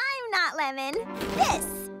 I'm not Lemon.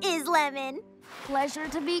 This is Lemon. Pleasure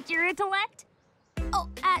to meet your intellect. Oh,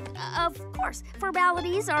 of course,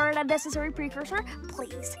 formalities are an unnecessary precursor.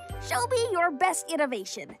 Please, show me your best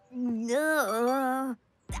innovation.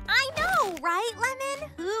 I know, right, Lemon?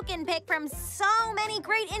 Who can pick from so many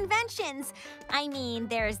great inventions. I mean,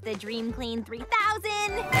 there's the Dream Clean 3000,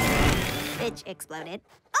 which exploded.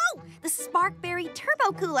 Oh, the Sparkberry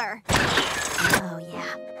Turbo Cooler. Oh,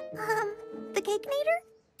 yeah. The Cakeinator?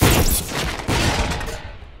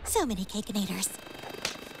 So many Cakeinator's.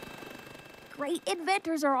 Great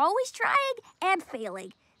inventors are always trying and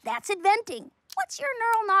failing. That's inventing. What's your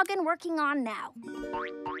neural noggin working on now?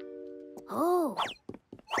 Oh.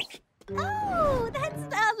 Oh, that's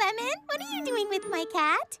Lemon. What are you doing with my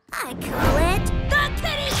cat? I call it the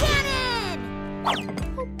kitty cannon!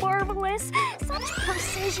 Oh, marvelous. Such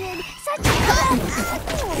precision. Such...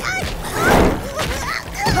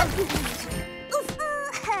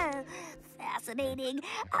 Fascinating.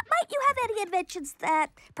 Might you have any inventions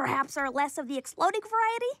that perhaps are less of the exploding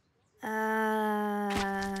variety?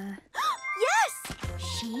 Yes,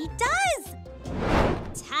 she does.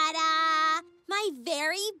 Ta-da! My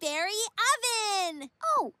very berry oven.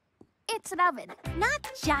 Oh, it's an oven.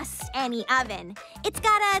 Not just any oven. It's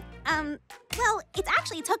got a, well, it's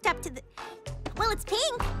hooked up to the, well, it's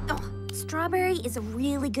pink. Oh, Strawberry is a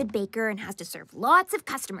really good baker and has to serve lots of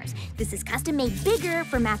customers. This is custom made bigger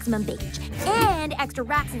for maximum bakage. And extra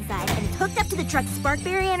racks inside, and it's hooked up to the truck's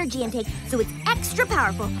Sparkberry energy intake, so it's extra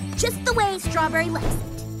powerful, just the way Strawberry likes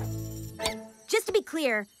it. Just to be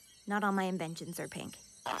clear, not all my inventions are pink.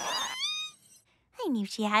 I knew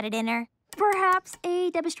she had it in her. Perhaps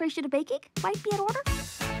a demonstration of baking might be in order?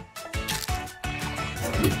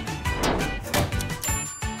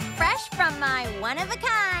 Fresh from my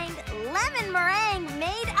one-of-a-kind lemon meringue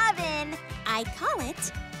made oven, I call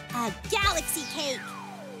it a galaxy cake.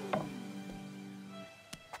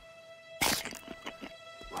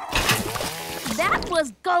 That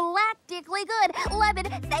was galactically good. Lemon,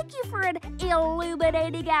 thank you for an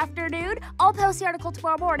illuminating afternoon. I'll post the article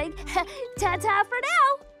tomorrow morning. Ta-ta for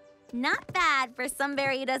now. Not bad for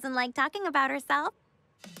somebody who doesn't like talking about herself.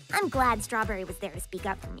 I'm glad Strawberry was there to speak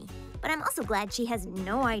up for me, but I'm also glad she has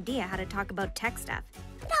no idea how to talk about tech stuff.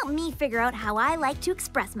 It helped me figure out how I like to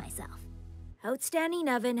express myself. Outstanding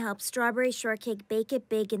oven helps Strawberry Shortcake bake it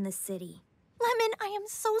big in the city. Lemon, I am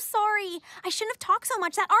so sorry. I shouldn't have talked so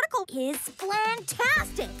much. That article is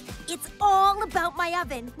fantastic. It's all about my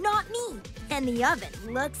oven, not me. And the oven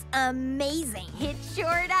looks amazing. It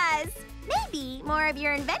sure does. Maybe more of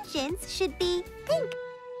your inventions should be pink.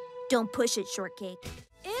 Don't push it, Shortcake.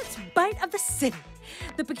 It's Bite of the City.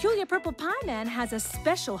 The peculiar purple pie man has a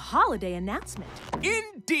special holiday announcement.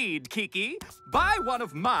 Indeed, Kiki. Buy one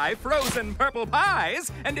of my frozen purple pies,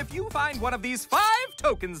 and if you find one of these 5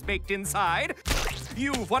 tokens baked inside,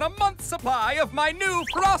 you've won a month's supply of my new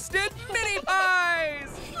frosted mini pies!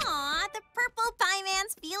 Aw, the purple pie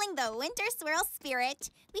man's feeling the winter swirl spirit.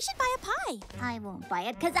 We should buy a pie. I won't buy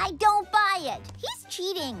it because I don't buy it. He's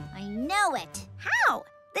cheating. I know it. How?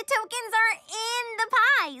 The tokens are in the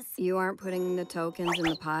pies. You aren't putting the tokens in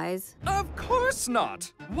the pies? Of course not.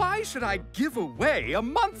 Why should I give away a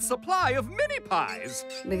month's supply of mini pies?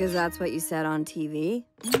 Because that's what you said on TV?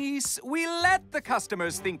 Niece, we let the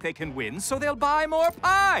customers think they can win, so they'll buy more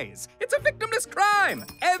pies. It's a victimless crime.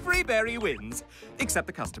 Every berry wins, except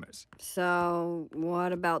the customers. So,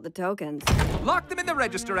 what about the tokens? Lock them in the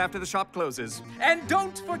register after the shop closes. And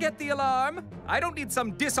don't forget the alarm. I don't need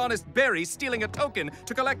some dishonest berry stealing a token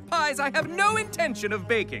to collect pies I have no intention of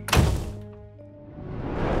baking.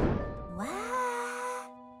 What?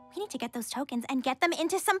 We need to get those tokens and get them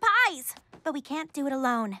into some pies. But we can't do it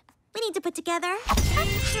alone. We need to put together a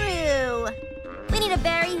crew. We need a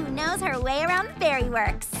berry who knows her way around the berry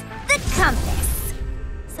works. The compass.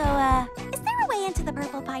 So, is there a way into the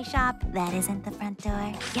purple pie shop that isn't the front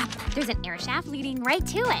door? Yep, there's an air shaft leading right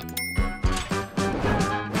to it.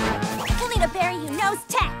 We'll need a berry who knows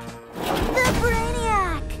tech. The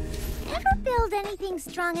Brainiac. Ever build anything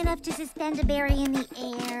strong enough to suspend a berry in the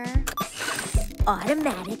air?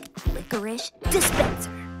 Automatic licorice dispenser.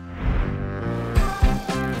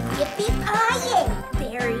 Yippee-ki-yay,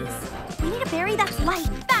 berries. We need a berry that's light,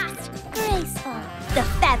 fast, graceful. The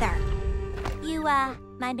feather. You,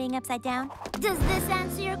 mind being upside down? Does this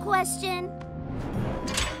answer your question?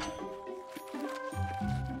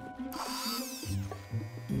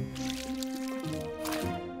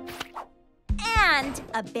 And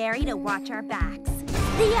a berry to watch our backs.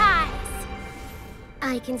 The eyes.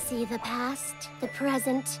 I can see the past, the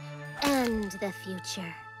present, and the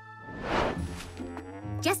future.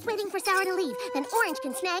 Just waiting for Sour to leave, then Orange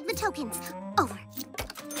can snag the tokens. Over.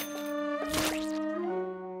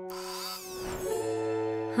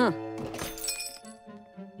 Huh.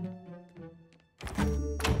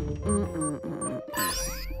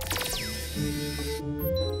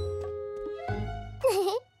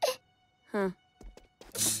 Huh.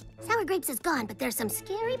 grapes is gone, but there's some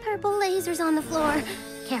scary purple lasers on the floor.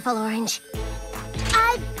 Careful, Orange.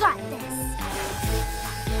 I've got this.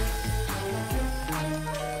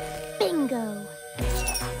 Bingo.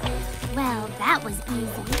 Well, that was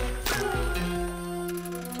easy.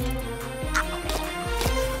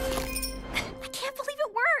 I can't believe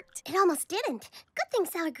it worked. It almost didn't. Good thing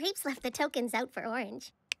Sour Grapes left the tokens out for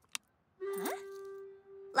Orange. Huh?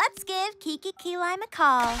 Let's give Kiki Key Lime a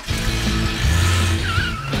call.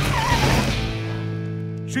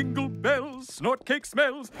 Jingle bells, Snortcake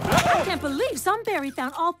smells. I can't believe Sunberry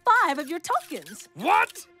found all 5 of your tokens.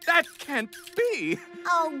 What? That can't be.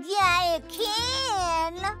 Oh, yeah, it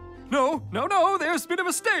can. No, there's been a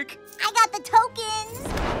mistake. I got the tokens.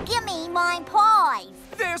 Give me my pies.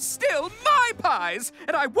 They're still my pies,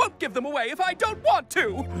 and I won't give them away if I don't want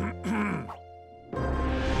to.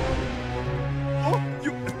 Oh,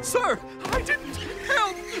 sir, I didn't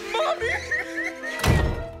help Mommy.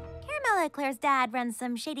 Caramel Eclair's dad runs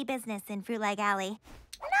some shady business in Fruit Lake Alley.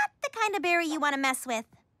 Not the kind of berry you want to mess with.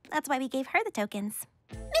 That's why we gave her the tokens.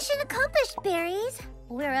 Mission accomplished, berries.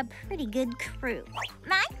 We're a pretty good crew.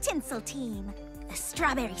 My tinsel team, the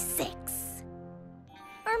Strawberry 6.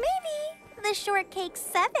 Or maybe the Shortcake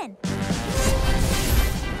 7.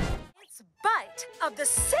 It's Bite of the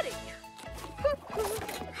City.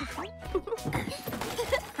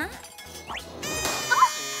 Huh?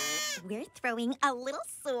 We're throwing a little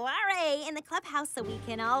soiree in the clubhouse so we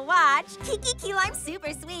can all watch Kiki Key Lime's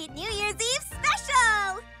Super Sweet New Year's Eve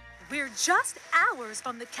special! We're just hours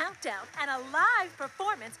from the countdown and a live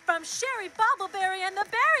performance from Sherry Bobbleberry and the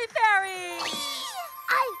Berry Fairies!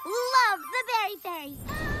 I love the Berry Fairies!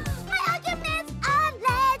 My arguments are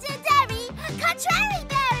legendary! Contrary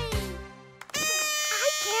berry! I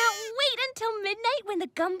can't wait until midnight when the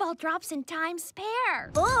gumball drops in Times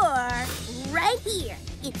Square. Or right here,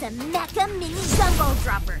 it's a Mecha Mini Gumball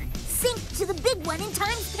Dropper. Sync to the big one in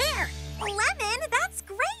Times Square. Lemon, that's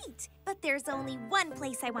great! But there's only one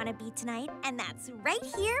place I want to be tonight, and that's right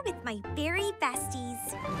here with my berry besties.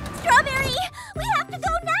 Strawberry, we have to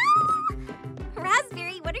go now!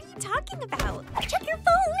 Raspberry, what are you talking about? Check your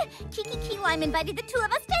phone. Kiki Key Lime invited the 2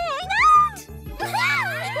 of us to hang out.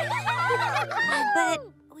 But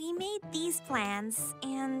we made these plans,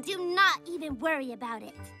 and... Do not even worry about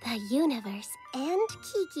it. The universe and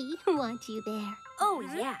Kiki want you there. Oh,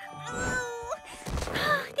 yeah.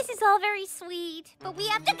 This is all very sweet, but we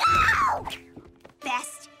have to go!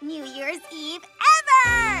 Best New Year's Eve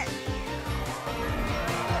ever!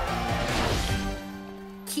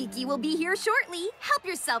 Kiki will be here shortly. Help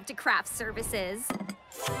yourself to craft services.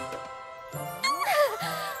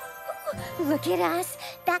 Look at us,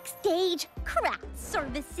 backstage, craft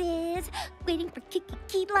services, waiting for Kiki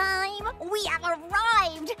Key Lime. We have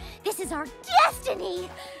arrived. This is our destiny.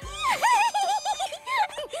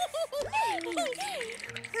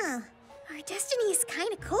 Huh. Our destiny is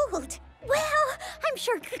kind of cold. Well, I'm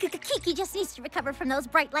sure Kiki just needs to recover from those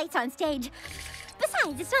bright lights on stage.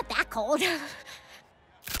 Besides, it's not that cold.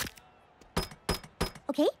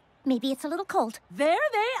 Okay, maybe it's a little cold. There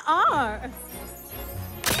they are.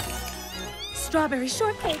 Strawberry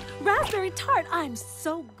Shortcake, Raspberry Tart. I'm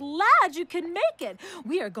so glad you can make it.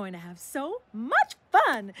 We are going to have so much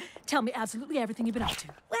fun. Tell me absolutely everything you've been up to.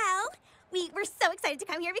 Well, we were so excited to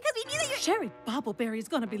come here because we knew that Sherry Bobbleberry is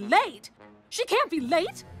going to be late. She can't be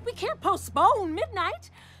late. We can't postpone midnight.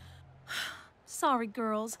 Sorry,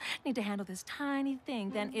 girls. Need to handle this tiny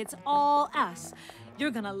thing. Then it's all us.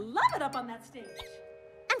 You're going to love it up on that stage.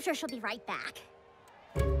 I'm sure she'll be right back.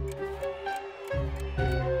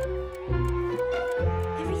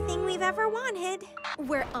 Everything we've ever wanted.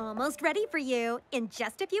 We're almost ready for you. In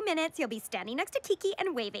just a few minutes, you'll be standing next to Kiki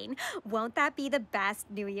and waving. Won't that be the best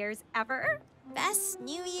New Year's ever? Best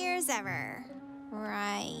New Year's ever.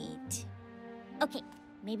 Right. Okay,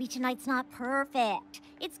 maybe tonight's not perfect.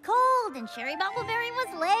 It's cold and Sherry Bobbleberry was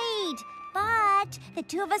late. But the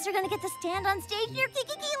 2 of us are gonna get to stand on stage near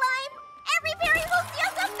Kiki Key Lime. Every fairy will see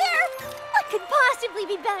us up there. What could possibly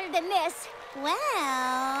be better than this?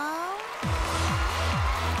 Well...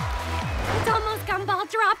 It's almost gumball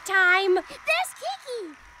drop time. There's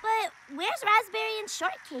Kiki. But where's Raspberry and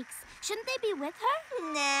Shortcakes? Shouldn't they be with her?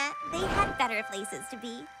 Nah, they had better places to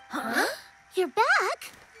be. Huh? You're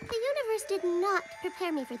back? The universe did not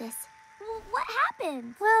prepare me for this. Well, what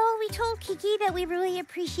happened? Well, we told Kiki that we really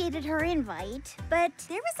appreciated her invite, but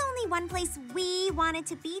there was only one place we wanted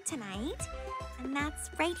to be tonight, and that's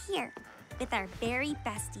right here, with our berry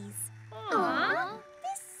besties. Aww.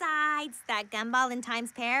 Besides, that gumball in Times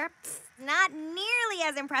Square, not nearly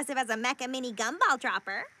as impressive as a Mecha Mini Gumball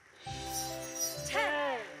Dropper.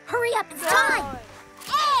 10. Hurry up, it's time.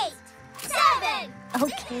 8, 7.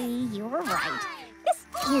 Okay. Actually, you were right. This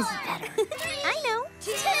is better. I know.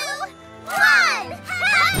 2, 1.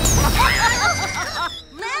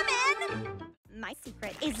 Lemon! My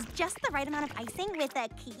secret is just the right amount of icing with a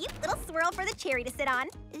cute little swirl for the cherry to sit on.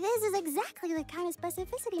 This is exactly the kind of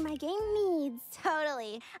specificity my game needs.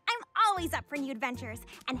 Totally. I'm always up for new adventures,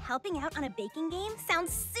 and helping out on a baking game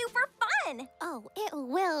sounds super fun. Oh, it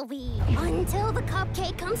will be. Until the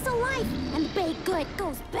cupcake comes to life and baked good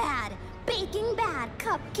goes bad. Baking bad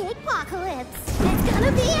cupcake apocalypse. It's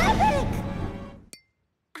gonna be epic!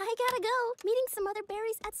 I gotta go. Meeting some other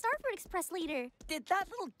berries at Starfruit Express later. Did that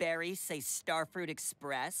little berry say Starfruit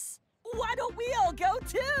Express? Why don't we all go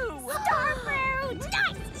too? Starfruit!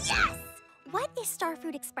 Nice! Yes! What is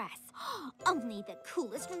Starfruit Express? Only the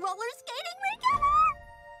coolest roller skating rink ever!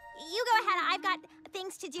 You go ahead. I've got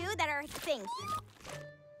things to do that are things.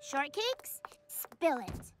 Shortcakes? Spill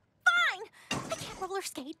it. Fine! I can't roller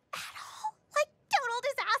skate at all. Like total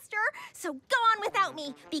disaster. So go on without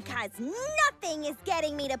me, because nothing is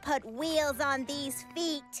getting me to put wheels on these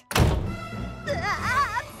feet.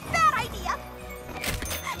 Bad idea.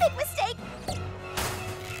 Big mistake.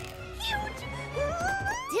 Huge.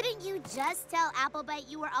 Didn't you just tell Applebite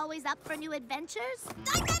you were always up for new adventures?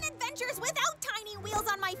 I meant adventures without tiny wheels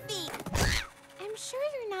on my feet. I'm sure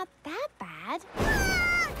you're not that bad.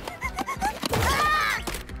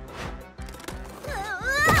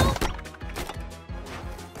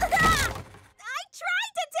 I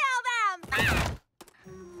tried to tell them!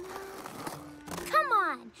 Come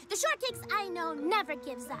on! The Shortcakes I know never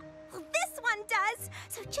gives up. Well, this one does,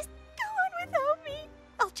 so just go on without me.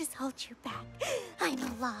 I'll just hold you back. I'm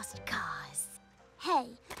a lost cause.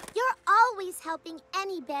 Hey, you're always helping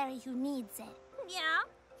any berry who needs it. Yeah,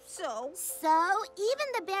 so? So,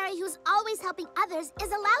 even the berry who's always helping others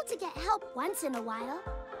is allowed to get help once in a while.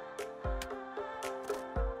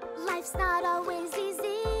 Life's not always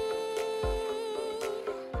easy.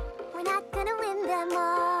 We're not gonna win them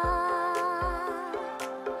all.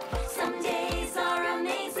 Some days are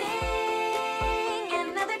amazing,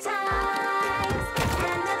 and other times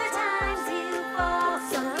you fall.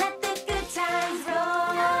 So let the good times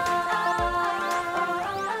roll.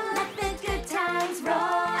 Let the good times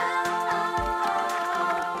roll.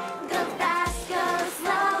 Go fast, go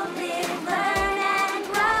slow, live, learn, and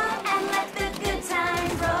grow, and let the good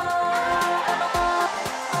times roll.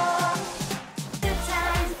 Good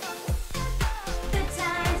times, good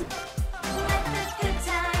times, let the good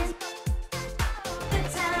times, good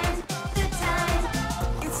times, good times.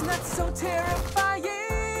 It's not so terrifying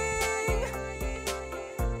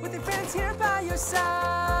with your friends here by your side.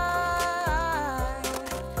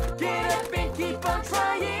 Get up and keep on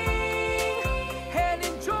trying and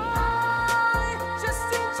enjoy,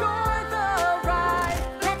 just enjoy the ride.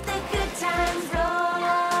 Let the good times roll.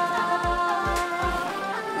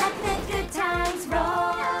 Let the good times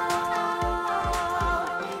roll.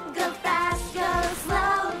 Go fast, go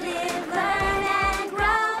slow, live, learn, and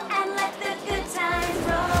grow, and let the good times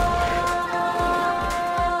roll.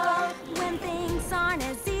 When things aren't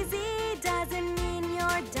as easy, doesn't mean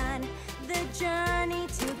you're done. The journey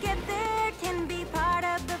to get there can be part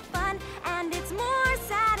of the fun, and it's more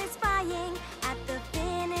satisfying at the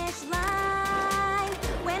finish line.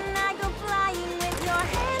 When I go flying with your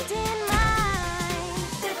hand in mine.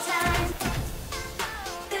 Good times,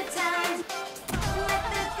 good times, let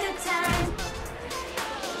the good times,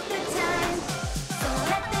 good times, so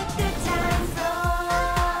let the good times roll.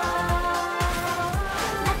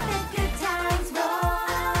 Let the good times roll.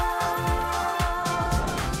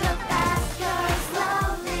 Go fast, go slow,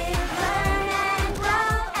 live, learn, and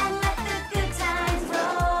grow, and let the good times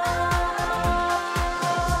roll.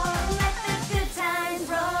 Let the good times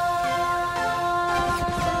roll.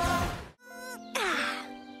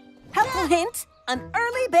 Helpful hint, an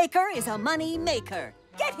early baker is a money maker.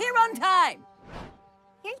 Get here on time.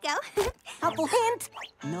 Here you go. Helpful hint,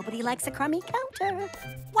 nobody likes a crummy counter.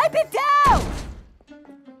 Wipe it down.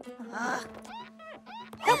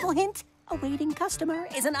 Helpful hint, a waiting customer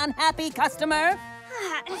is an unhappy customer.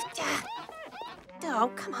 Oh,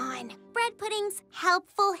 come on. Bread pudding's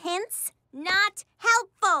helpful hints, not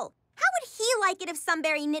helpful. How would he like it if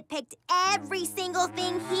Sunberry nitpicked every single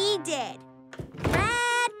thing he did?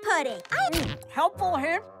 Bread pudding. Helpful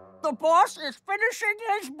hint, the boss is finishing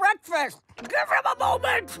his breakfast. Give him a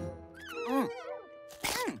moment.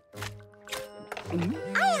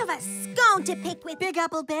 I have a scone to pick with Big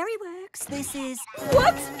Apple Berry Works. This is...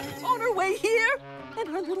 What? On her way here? And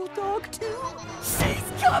her little dog, too? She's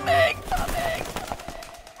coming!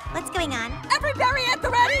 What's going on? Every berry at the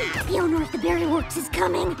ready! The owner of the Berry Works is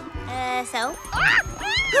coming. So?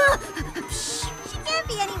 Shh, she can't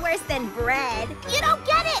be any worse than bread. You don't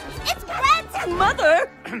get it! It's bread's...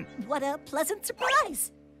 Mother! What a pleasant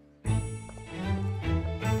surprise.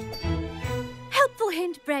 Helpful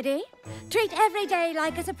hint, Bready. Treat every day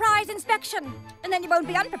like a surprise inspection, and then you won't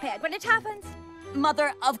be unprepared when it happens.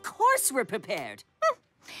 Mother, of course we're prepared.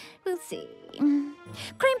 We'll see.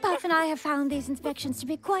 Cream Puff and I have found these inspections to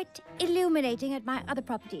be quite illuminating at my other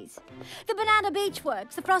properties. The Banana Beach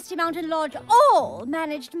Works, the Frosty Mountain Lodge, all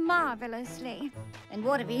managed marvelously. And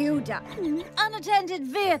what have you done? Unattended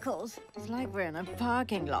vehicles. It's like we're in a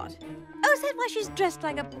parking lot. Oh, is that why she's dressed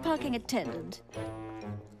like a parking attendant?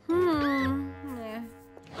 Yeah.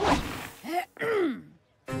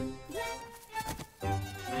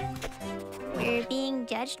 We're being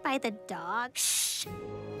judged by the dog. Shh.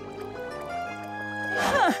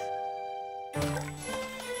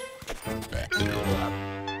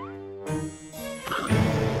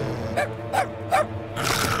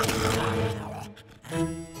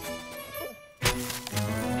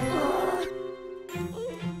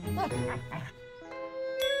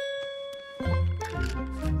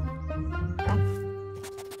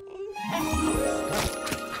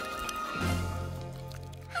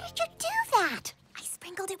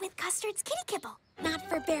 Custard's kitty kibble, not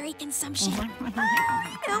for berry consumption. No,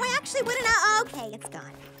 I actually wouldn't have. Okay, it's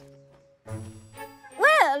gone.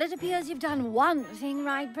 Well, it appears you've done one thing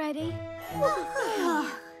right, Brady.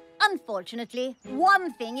 Unfortunately,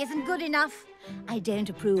 one thing isn't good enough. I don't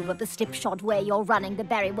approve of the slipshod way you're running the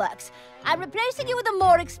Berry Works. I'm replacing you with a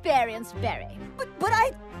more experienced Berry. But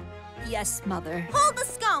I... Yes, Mother. Hold the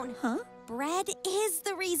scone! Huh? Bread is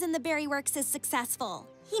the reason the Berry Works is successful.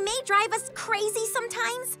 He may drive us crazy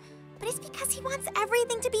sometimes, but it's because he wants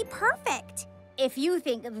everything to be perfect. If you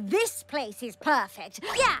think this place is perfect...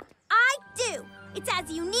 Yeah, I do. It's as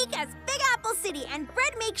unique as Big Apple City, and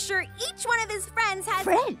Bread makes sure each one of his friends has...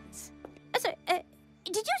 Friends? Sorry,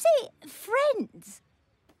 did you say friends?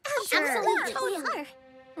 Absolutely.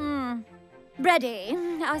 Totally.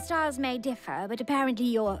 Bready, our styles may differ, but apparently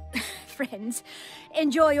your friends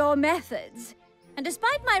enjoy your methods. And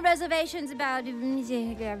despite my reservations about...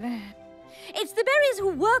 It's the berries who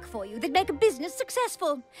work for you that make a business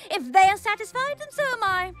successful. If they are satisfied, then so am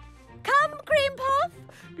I. Come, Cream Puff.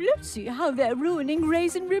 Let's see how they're ruining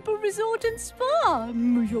Raisin Ripple Resort and Spa.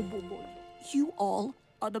 You all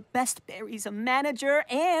are the best berries a manager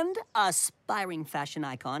and aspiring fashion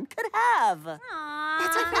icon could have.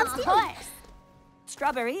 That's what friends do.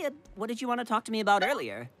 Strawberry, what did you want to talk to me about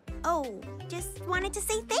earlier? Oh, just wanted to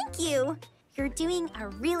say thank you. You're doing a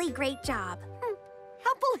really great job.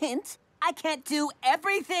 Helpful hint, I can't do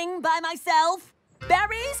everything by myself.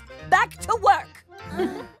 Berries, back to work.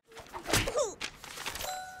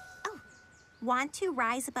 Want to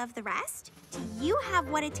rise above the rest? Do you have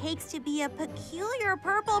what it takes to be a peculiar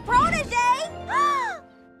purple protege?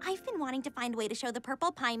 I've been wanting to find a way to show the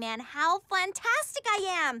Purple Pie Man how fantastic I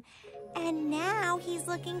am. And now he's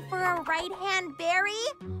looking for a right-hand berry?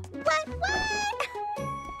 What?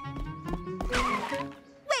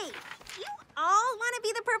 Wait, you all want to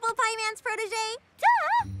be the Purple Pie Man's protege?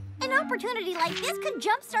 Duh! An opportunity like this could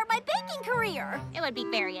jumpstart my baking career. It would be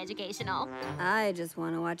very educational. I just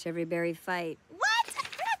want to watch every berry fight. What?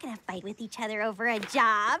 We're not going to fight with each other over a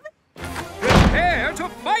job. Prepare to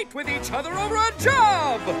fight with each other over a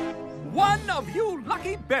job! One of you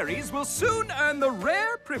lucky berries will soon earn the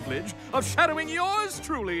rare privilege of shadowing yours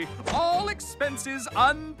truly, all expenses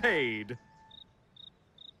unpaid.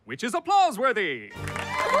 Which is applause-worthy.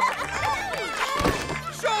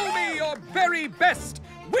 Show me your very best.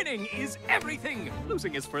 Winning is everything.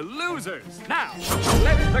 Losing is for losers. Now,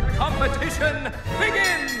 let the competition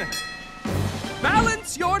begin.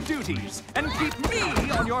 Balance your duties and keep me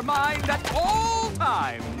on your mind at all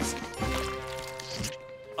times.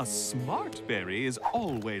 A smart berry is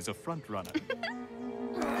always a front runner.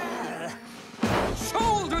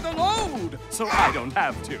 Shoulder the load so I don't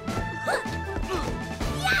have to.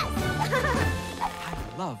 Yes!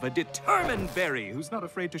 I love a determined berry who's not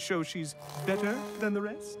afraid to show she's better than the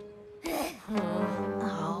rest.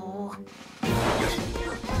 Oh.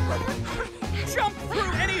 Jump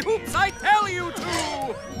through any hoops I tell you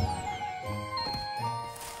to!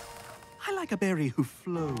 I like a berry who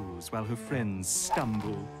flows while her friends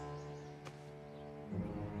stumble.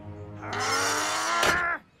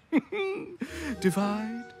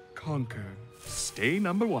 Divide, conquer, stay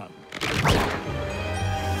number one.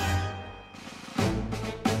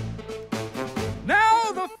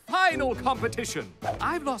 Now the final competition.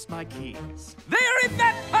 I've lost my keys. They're in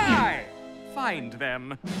that pie! Find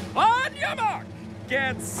them. On your mark,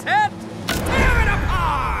 get set, tear it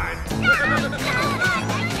apart!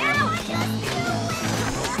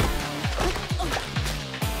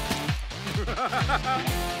 The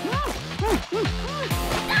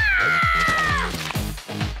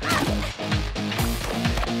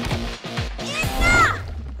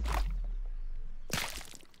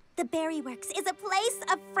Berry Works is a place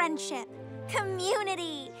of friendship,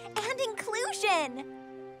 community, and inclusion.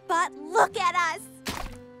 But look at us.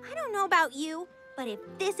 I don't know about you, but if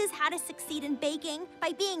this is how to succeed in baking,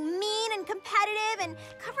 by being mean and competitive and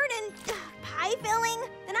covered in pie filling,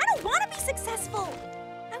 then I don't want to be successful.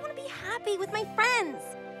 I want to be happy with my friends.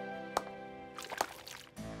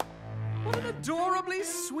 What an adorably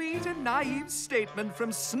sweet and naive statement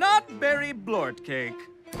from Strawberry Shortcake.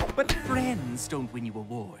 But friends don't win you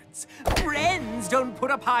awards. Friends don't put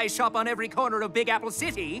a pie shop on every corner of Big Apple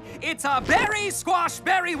City. It's a berry squash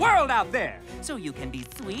berry world out there. So you can be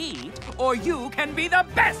sweet, or you can be the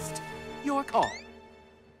best. Your call.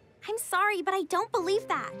 I'm sorry, but I don't believe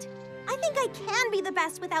that. I think I can be the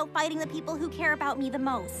best without fighting the people who care about me the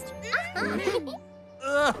most.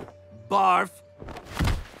 Ugh, barf.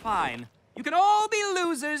 Fine. You can all be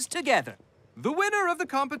losers together. The winner of the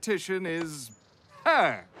competition is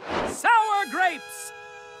her. Sour grapes!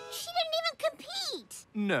 She didn't even compete.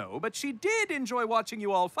 No, but she did enjoy watching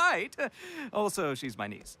you all fight. Also, she's my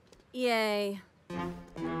niece. Yay. You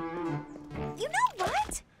know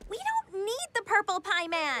what? We don't need the purple pie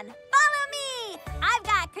man. Follow me. I've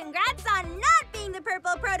got congrats on not being the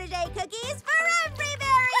purple protege cookies for every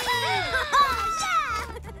berry. Yeah!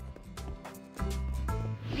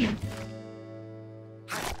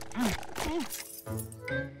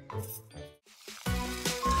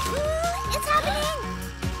 It's happening!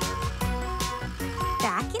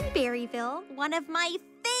 Back in Berryville, one of my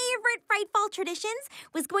favorite Frightfall traditions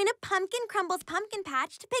was going to Pumpkin Crumble's pumpkin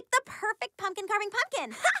patch to pick the perfect pumpkin carving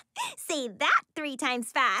pumpkin. Say that 3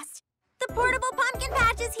 times fast. The portable pumpkin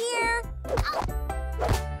patch is here.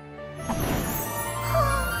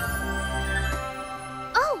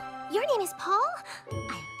 Oh, your name is Paul?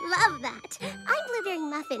 I love that. I'm Blueberry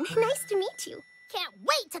Muffin. Nice to meet you. Can't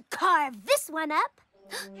wait to carve this one up.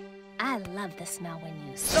 I love the smell when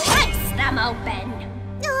you slice them open.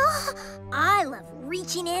 Oh, I love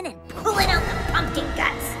reaching in and pulling out the pumpkin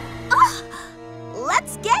guts. Oh,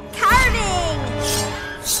 let's get carving!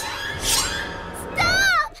 Stop!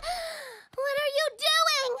 What are you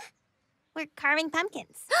doing? We're carving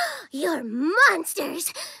pumpkins. You're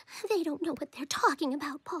monsters. They don't know what they're talking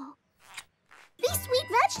about, Paul. These sweet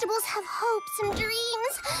vegetables have hopes and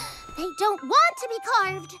dreams. They don't want to be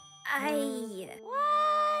carved.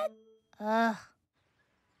 What?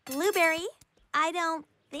 Blueberry, I don't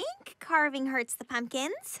think carving hurts the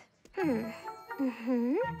pumpkins.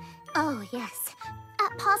 Oh, yes.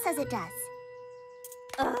 Paul says it does.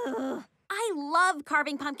 I love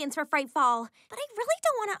carving pumpkins for Frightfall, but I really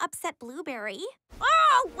don't want to upset Blueberry.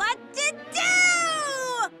 Oh, what to do?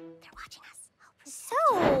 They're watching us.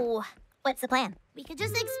 So, what's the plan? We could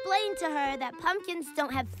just explain to her that pumpkins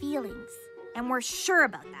don't have feelings. And we're sure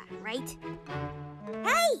about that, right?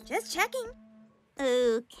 Hey, just checking.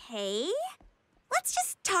 Okay. Let's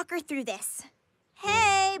just talk her through this.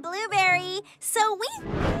 Hey, Blueberry. So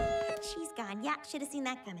she's gone. Yeah, should have seen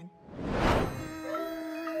that coming.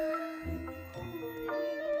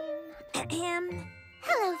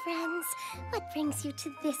 Hello, friends. What brings you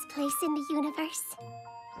to this place in the universe?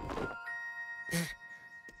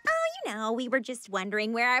 Oh, you know, we were just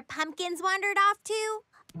wondering where our pumpkins wandered off to.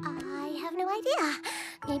 I have no idea.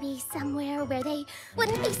 Maybe somewhere where they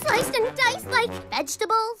wouldn't be sliced and diced like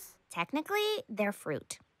vegetables. Technically, they're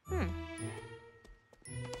fruit. Fine!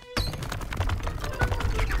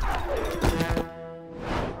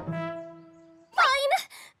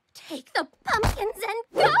 Take the pumpkins and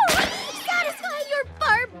go! Satisfy your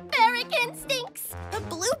barbaric instincts! But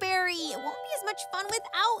Blueberry, it won't be as much fun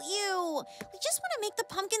without you. We just want to make the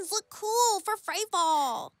pumpkins look cool for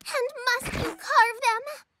Frightfall. And must you carve them?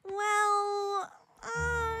 Well,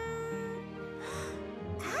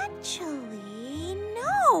 actually,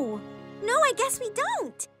 no. No, I guess we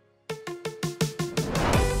don't.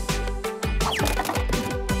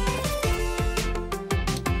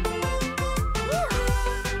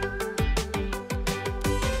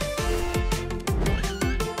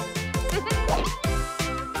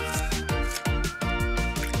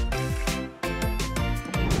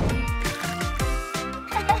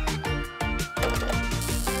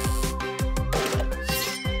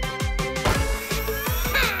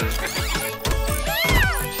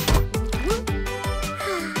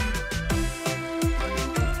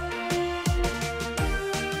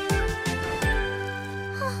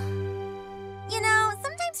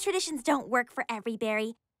 Traditions don't work for every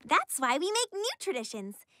berry. That's why we make new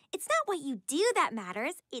traditions. It's not what you do that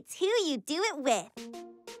matters, it's who you do it with.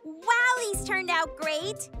 Wow, these turned out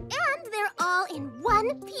great. And they're all in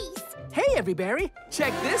one piece. Hey, everyberry,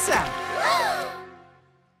 check this out.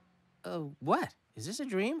 Oh, what? Is this a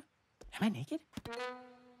dream? Am I naked?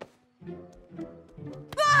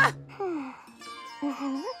 Ah! Oh,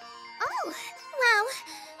 wow.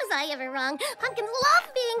 Was I ever wrong? Pumpkins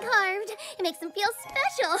love being carved. It makes them feel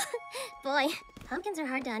special. Boy, pumpkins are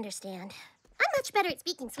hard to understand. I'm much better at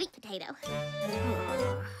speaking sweet potato.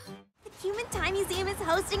 The Human Time Museum is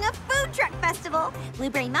hosting a food truck festival.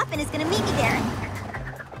 WildBrain Muffin is gonna meet me there.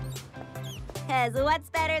 Cause what's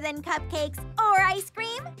better than cupcakes or ice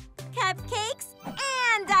cream? Cupcakes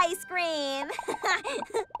and ice cream.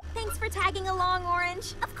 Thanks for tagging along,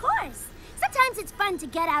 Orange. Of course. Sometimes it's fun to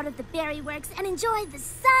get out of the berry works and enjoy the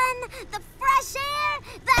sun, the fresh air,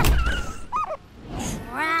 the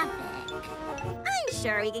traffic. I'm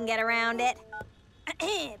sure we can get around it.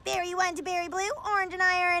 Berry 1 to Berry Blue, Orange and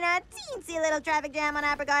I are in a teensy little traffic jam on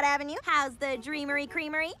Apricot Avenue. How's the Dreamery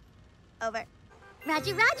Creamery? Over.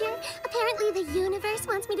 Roger, Roger. Apparently the universe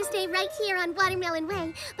wants me to stay right here on Watermelon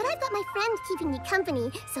Way, but I've got my friend keeping me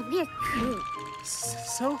company, so we're cool.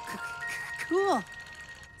 So cool.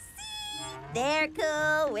 They're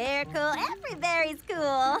cool, we're cool, every berry's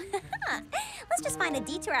cool. Let's just find a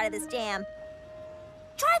detour out of this jam.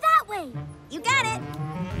 Try that way. You got it.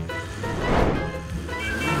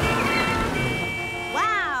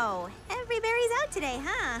 Wow, every berry's out today,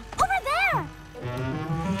 huh? Over there.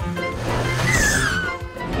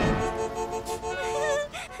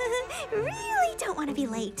 Really don't want to be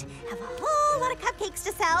late. Have a whole lot of cupcakes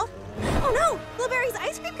to sell. Oh no, Blueberry's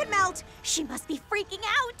ice cream could melt. She must be freaking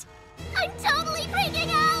out. I'm totally freaking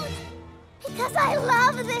out! Because I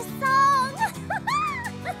love this song!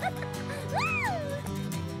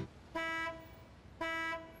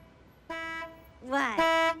 What?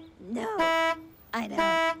 No, I don't.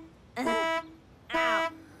 Ow.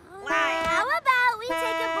 Why? How about we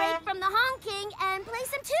take a break from the honking and play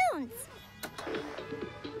some tunes?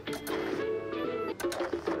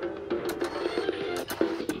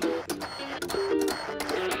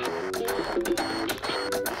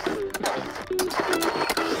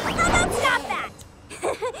 Stop that!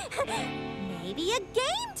 Maybe a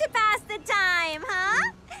game to pass the time,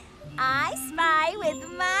 huh? I spy with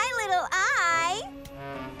my little eye.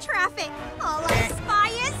 Traffic. All I spy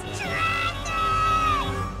is traffic!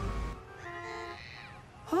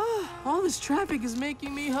 All this traffic is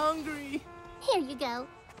making me hungry. Here you go.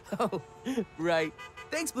 Oh, right.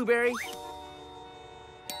 Thanks, Blueberry.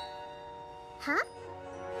 Huh?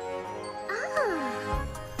 Ah.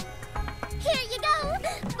 Here you go,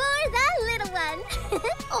 for that little one.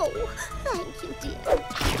 Oh, thank you, dear.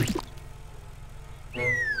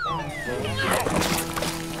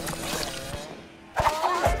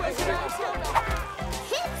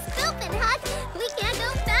 It's scooping hot. We can't go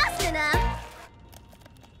fast enough.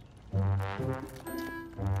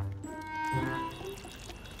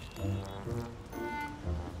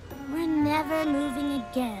 We're never moving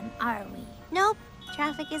again, are we? Nope.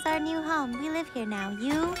 Traffic is our new home. We live here now.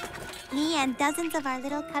 You, me, and dozens of our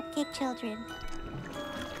little cupcake children.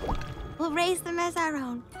 We'll raise them as our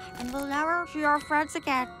own, and we'll never see our friends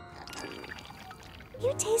again.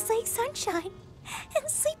 You taste like sunshine and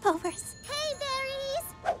sleepovers. Hey,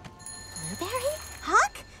 berries! Blueberry?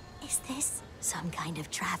 Huck? Is this some kind of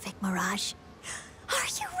traffic mirage? Are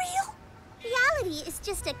you real? Reality is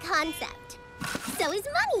just a concept. So is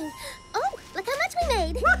money. Oh, look how much we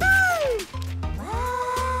made. Woohoo!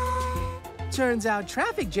 Turns out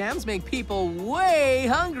traffic jams make people way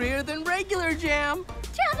hungrier than regular jam.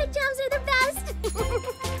 Traffic jams are the best.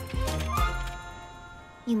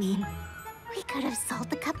 You mean we could have sold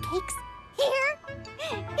the cupcakes here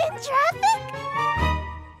in traffic?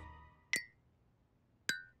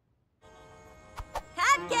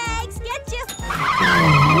 Cupcakes, get you.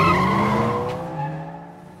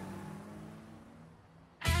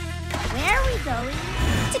 Where are we going?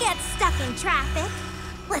 To get stuck in traffic.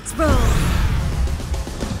 Let's roll.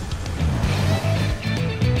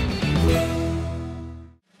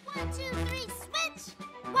 1, 2, 3, switch!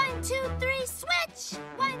 1, 2, 3, switch!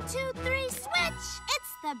 1, 2, 3, switch!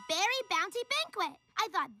 It's the Berry Bounty Banquet. I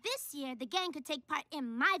thought this year the gang could take part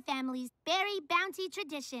in my family's Berry Bounty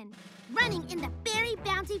tradition, running in the Berry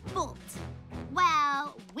Bounty Bolt.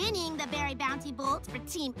 Well, winning the Berry Bounty Bolt for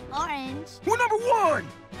Team Orange. We're #1!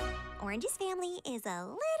 Orange's family is a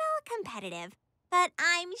little competitive, but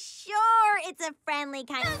I'm sure it's a friendly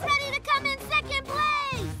kind of... Who's ready to come in second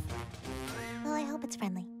place? Well, I hope it's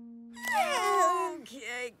friendly.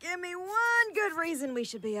 Okay, give me one good reason we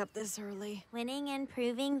should be up this early. Winning and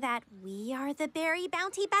proving that we are the Berry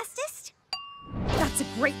Bounty bestest? That's a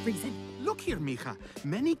great reason. Look here, mija.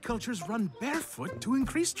 Many cultures run barefoot to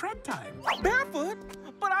increase tread time. Barefoot?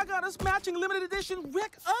 But I got us matching limited edition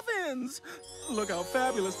Rick ovens. Look how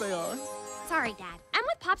fabulous they are. Sorry, Dad. I'm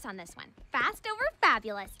with Pops on this one. Fast over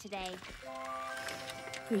fabulous today.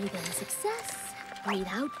 Breathe in success, breathe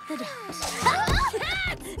out the doubt.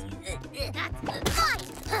 That's mine!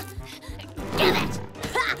 Give it!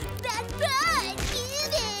 That's mine!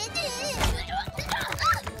 Give it!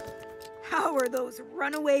 How are those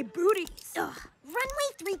runaway booties?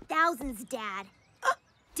 Runway 3000s, Dad.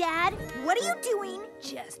 Dad, what are you doing?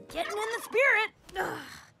 Just getting in the spirit.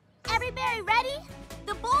 Everybody ready?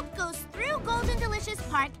 The bolt goes through Golden Delicious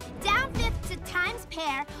Park, down 5th to Times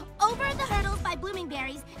Pear, over the hurdles by Blooming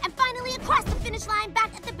Berries, and finally across the finish line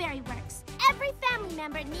back at the Berry Works. Every family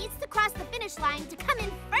member needs to cross the finish line to come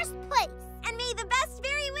in first place. And may the best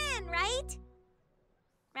berry win, right?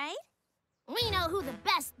 Right? We know who the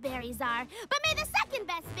best berries are, but may the second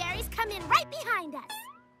best berries come in right behind us.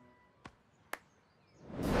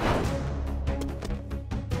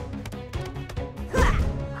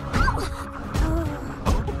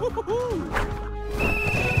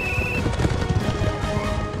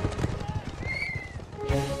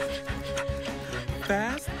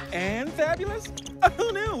 Fast and fabulous?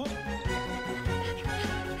 Who knew?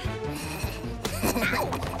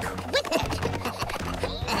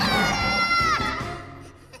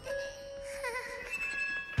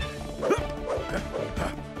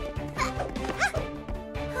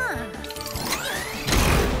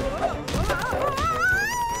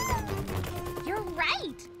 You're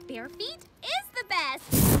right. Bare feet is the best.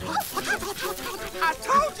 I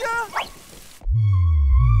told ya!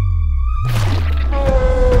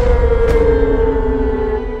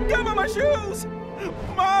 Give me my shoes!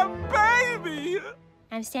 My baby!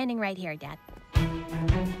 I'm standing right here, Dad.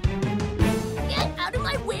 Get out of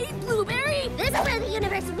my way, Blueberry! This is where the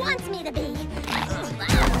universe wants me to be.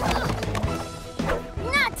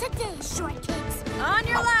 Not today, Shortcakes. On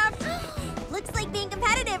your left. Looks like being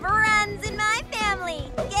competitive runs in my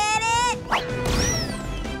family. Get it?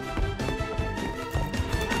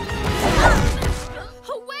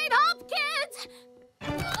 Wait up, kids!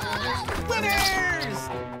 Winners!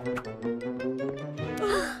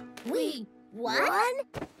 We won?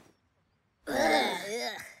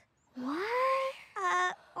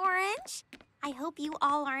 What? Orange? I hope you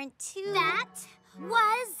all aren't too... That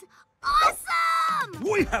was awesome!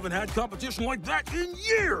 We haven't had competition like that in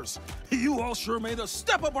years. You all sure made us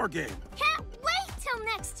step up our game. Can't wait till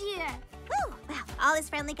next year. Whew. Well, all this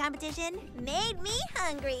friendly competition made me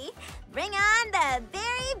hungry. Bring on the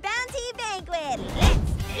Berry Bounty Banquet.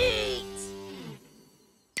 Let's eat!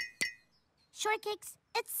 Shortcakes,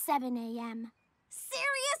 it's 7 a.m.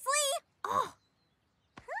 Seriously? Oh.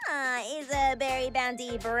 Is a Berry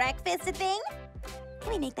Bounty breakfast a thing?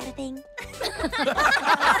 Can we make that a thing?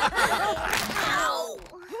 Ow!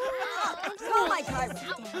 Oh my God.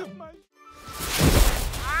 Oh,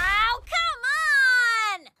 come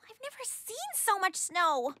on! I've never seen so much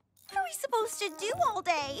snow. What are we supposed to do all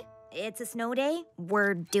day? It's a snow day.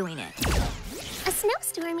 We're doing it. A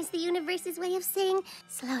snowstorm is the universe's way of saying,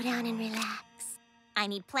 slow down and relax. I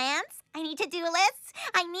need plans. I need to-do lists.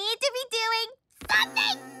 I need to be doing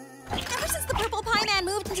something! Ever since the Purple Pie Man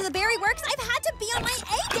moved into the Berry Works, I've had to be on my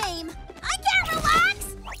A-game. I can't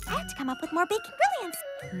relax! I have to come up with more baking brilliance.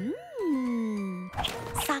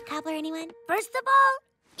 Sock cobbler, anyone? First of all,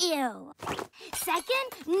 ew.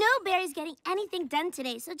 Second, no berry's getting anything done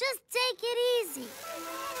today, so just take it easy.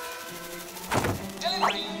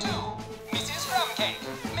 Delivering to Mrs. Rumcake,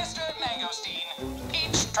 Mr. Mangosteen,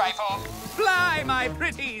 each trifle. Fly, my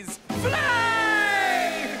pretties!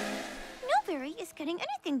 Fly! No berry is getting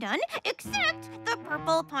anything done except the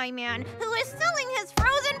Purple Pie Man, who is selling his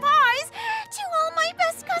frozen pies to all my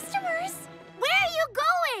best customers. Where are you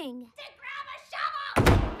going? To grab a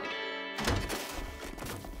shovel!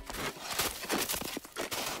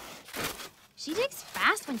 She digs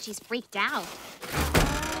fast when she's freaked out.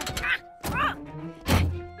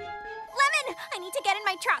 Lemon, I need to get in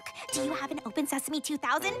my truck. Do you have an Open Sesame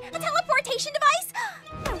 2000? A teleportation device?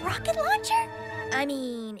 A rocket launcher? I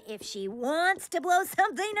mean, if she wants to blow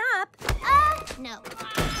something up. No.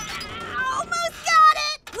 Almost got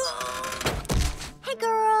it! Hey,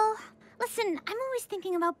 girl. Listen, I'm always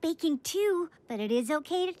thinking about baking too, but it is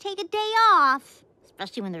okay to take a day off.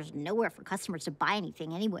 Especially when there's nowhere for customers to buy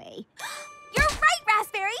anything anyway. You're right,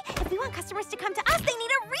 Raspberry! If we want customers to come to us, they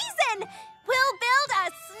need a reason! We'll build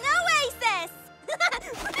a snow oasis!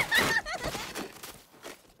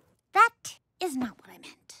 That is not what I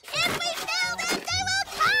meant. If we build it, they will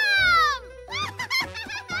come!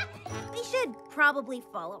 We should probably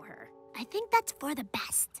follow her. I think that's for the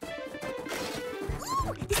best.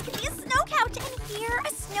 Ooh, this could be a snow couch, and here, a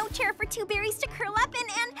snow chair for 2 berries to curl up in,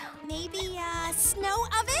 and maybe a snow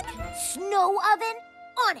oven? Snow oven?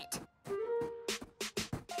 On it!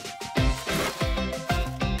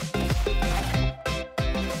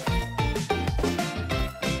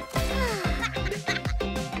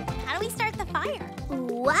 How do we start the fire?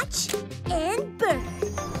 Watch and burn.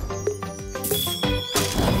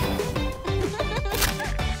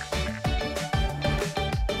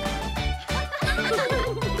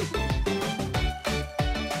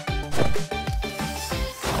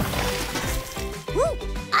 Woo!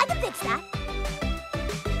 I can fix that.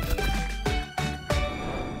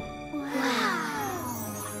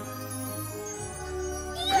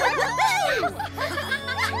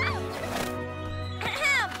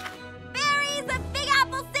 Berries of Big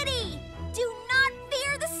Apple City! Do not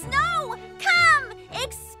fear the snow! Come,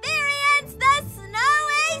 experience the Snow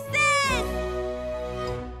Oasis!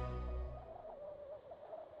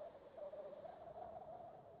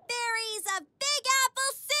 Berries of Big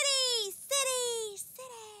Apple City! City!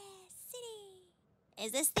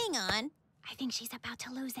 Is this thing on? I think she's about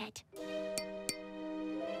to lose it.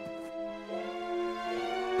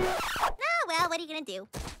 Oh, well, what are you gonna do?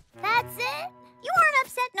 That's it? You aren't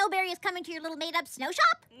upset no berry is coming to your little made-up snow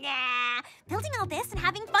shop? Nah. Building all this and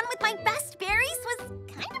having fun with my best berries was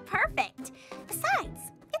kind of perfect.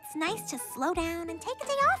 Besides, it's nice to slow down and take a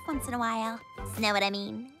day off once in a while. Know what I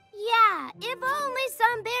mean? Yeah, if only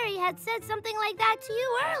some berry had said something like that to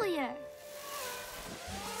you earlier.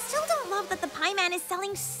 Still don't love that the Pie Man is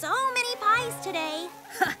selling so many pies today.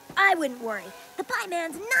 I wouldn't worry. The Pie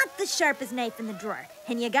Man's not the sharpest knife in the drawer,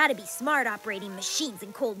 and you gotta be smart operating machines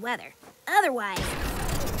in cold weather. Otherwise,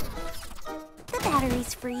 the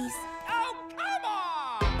batteries freeze. Oh, come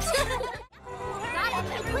on!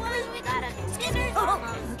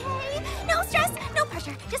 Okay, no stress, no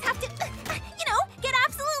pressure. Just have to, get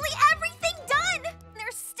absolutely everything done.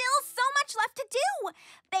 There's still so much left to do.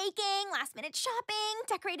 Baking, last-minute shopping,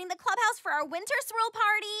 decorating the clubhouse for our winter swirl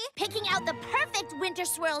party. Picking out the perfect winter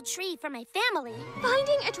swirl tree for my family.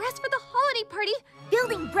 Finding a dress for the holiday party.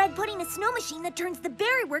 building bread pudding a snow machine that turns the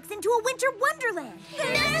Berry Works into a winter wonderland.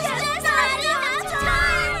 There's just not enough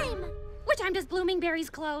time! What time does Blooming Berries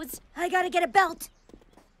close? I gotta get a belt.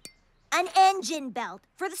 An engine belt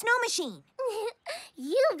for the snow machine.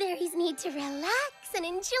 You berries need to relax and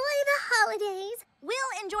enjoy the holidays.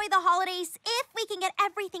 We'll enjoy the holidays if we can get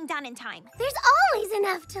everything done in time. There's always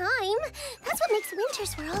enough time. That's what makes Winter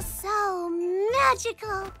Swirl so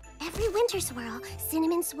magical. Every Winter Swirl,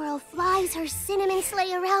 Cinnamon Swirl flies her cinnamon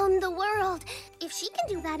sleigh around the world. If she can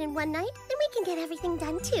do that in one night, then we can get everything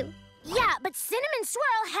done too. Yeah, but Cinnamon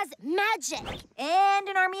Swirl has magic. And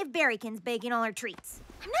an army of berrykins baking all our treats.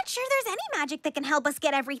 I'm not sure there's any magic that can help us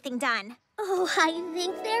get everything done. Oh, I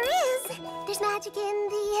think there is. There's magic in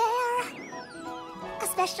the air. A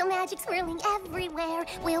special magic swirling everywhere.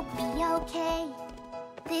 We'll be okay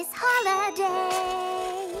this holiday.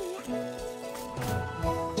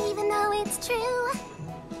 Even though it's true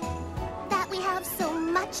that we have so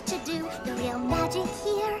much to do, the real magic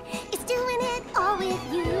here is doing it all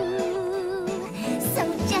with you. So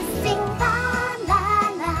just sing la la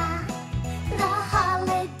la. The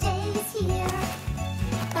holiday's here.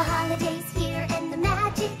 The holiday's here and the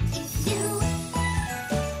magic is you.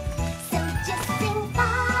 So just sing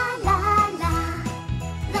la la la.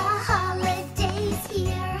 The holiday's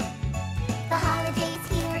here. The holiday's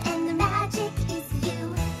here and the magic is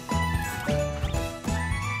you.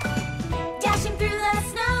 Dashing through the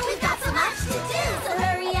snow, we've got so much to do. So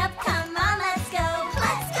hurry up, come on, let's go.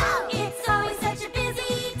 Let's go! It's always such a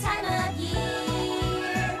busy time of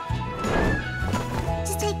year.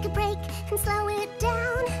 Just take a break and slow it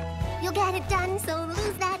down. You'll get it done, so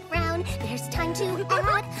lose that frown. There's time to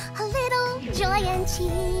add a little joy and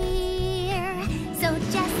cheer. So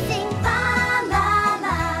just sing la la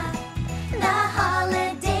la. The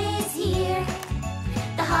holiday's here.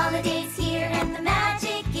 The holiday's here and the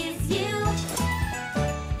magic is you.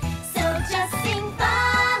 So just sing la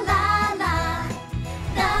la la.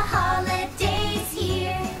 The holiday's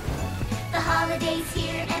here. The holiday's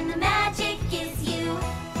here and the magic is you.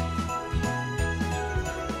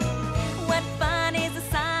 What fun is a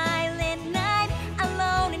silent night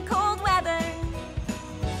alone in cold weather?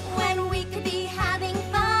 When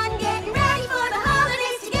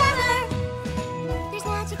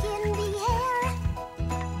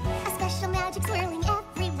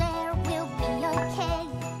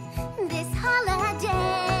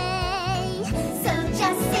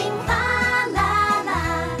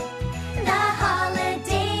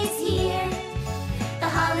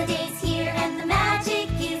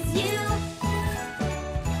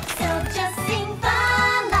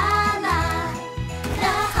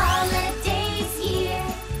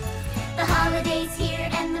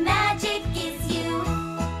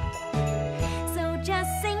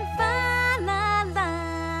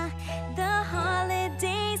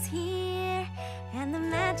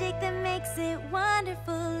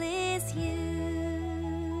wonderful is you.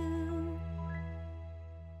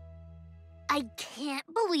 I can't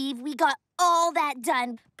believe we got all that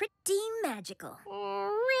done. Pretty magical.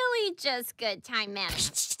 Really just good time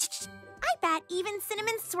management. I bet even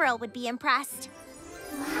Cinnamon Swirl would be impressed.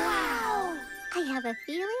 Wow! I have a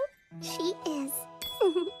feeling she is.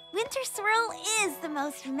 Winter Swirl is the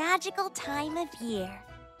most magical time of year.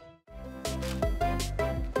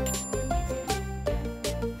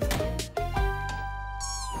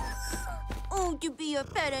 Oh, to be a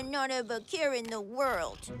pet and not have a care in the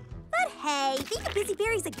world. But hey, being a busy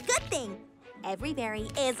berry's a good thing. Every berry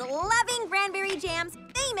is loving Cranberry Jam's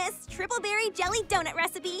famous triple berry jelly donut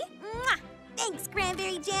recipe. Mwah! Thanks,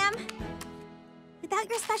 Cranberry Jam. Without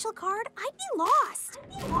your special card, I'd be lost.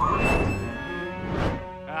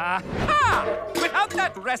 Aha! Without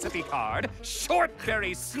that recipe card,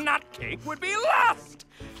 Shortberry Snotcake would be lost!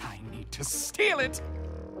 I need to steal it!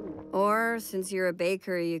 Or, since you're a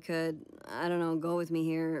baker, you could, I don't know, go with me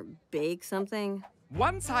here, bake something?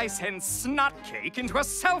 Once I send Snotcake into a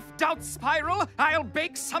self-doubt spiral, I'll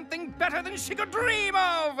bake something better than she could dream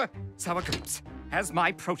of! Sour Grapes, has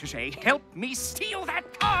my protege helped me steal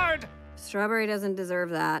that card? Strawberry doesn't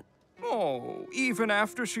deserve that. Oh, even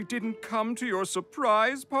after she didn't come to your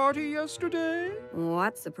surprise party yesterday?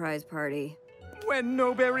 What surprise party? When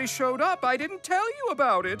Noberry showed up, I didn't tell you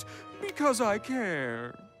about it, because I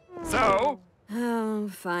care. So? Oh,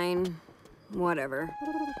 fine. Whatever.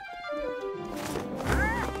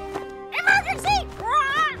 Emergency!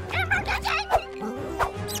 Emergency!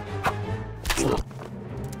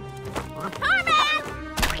 Carmen!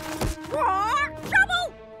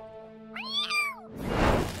 Trouble!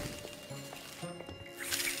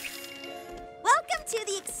 Welcome to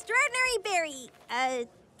the Extraordinary Berry.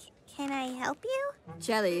 Can I help you?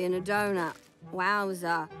 Jelly in a donut.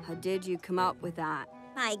 Wowza, how did you come up with that?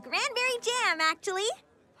 My Cranberry Jam, actually.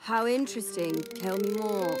 How interesting. Tell me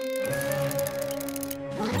more.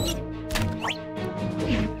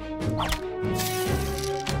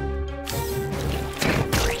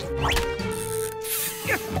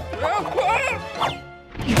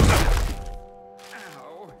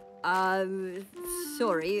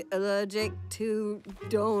 Sorry, allergic to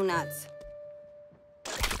donuts.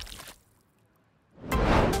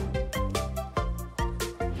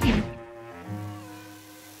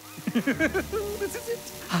 This is it.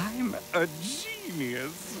 I'm a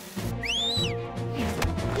genius.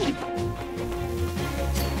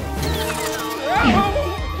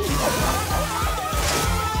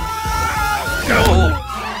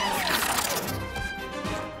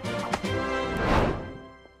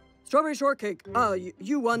 Strawberry Shortcake,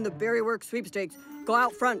 you won the Berry Works sweepstakes. Go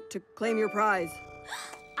out front to claim your prize.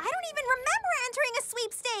 I don't even remember entering a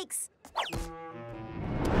sweepstakes.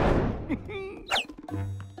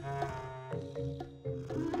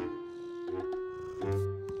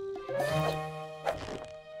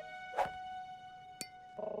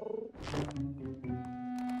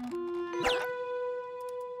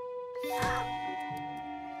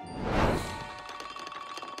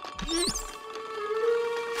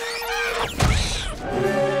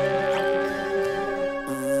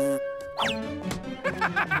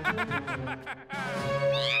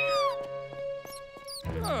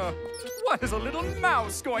 What is a little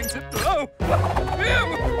mouse going to do? Oh!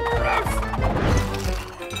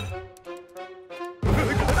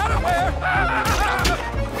 Get out of there!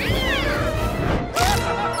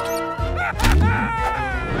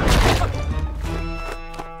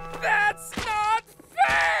 That's not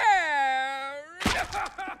fair!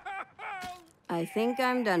 I think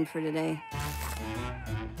I'm done for today.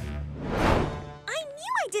 I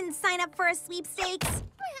knew I didn't sign up for a sweepstakes.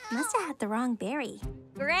 Must have had the wrong berry.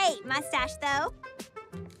 Great mustache, though.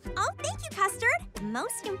 Oh, thank you, Custard.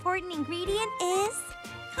 Most important ingredient is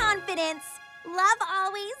confidence. Love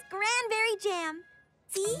always, Cranberry Jam.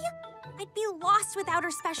 See? I'd be lost without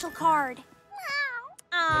her special card.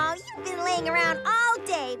 Oh, you've been laying around all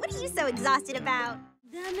day. What are you so exhausted about?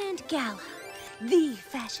 The Mint Gala, the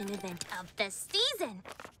fashion event of the season.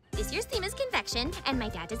 This year's theme is confection, and my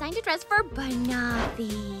dad designed a dress for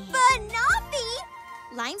Banoffee. Banoffee?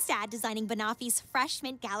 Lime's dad designing Banoffee's fresh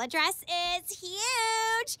mint gala dress is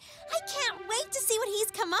huge! I can't wait to see what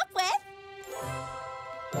he's come up with.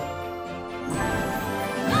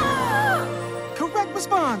 Ah! Correct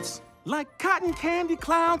response. Like cotton candy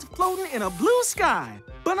clouds floating in a blue sky,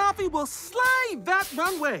 Banoffee will slide that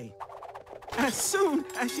runway. As soon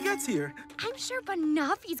as she gets here. I'm sure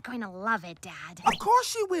Banoffee's going to love it, Dad. Of course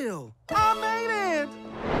she will. I made it.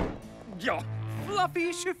 You're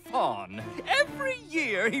fluffy chiffon. Every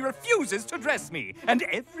year he refuses to dress me, and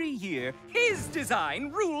every year his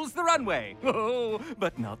design rules the runway. Oh,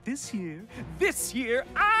 but not this year. This year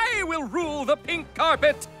I will rule the pink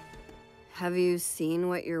carpet. Have you seen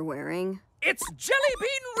what you're wearing? It's jelly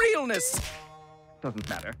bean realness. Doesn't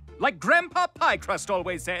matter. Like Grandpa Pie Crust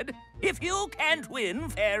always said, if you can't win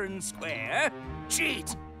fair and square,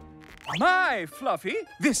 cheat. My Fluffy,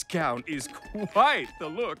 this gown is quite the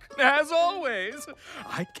look, as always.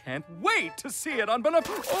 I can't wait to see it on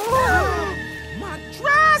Oh, my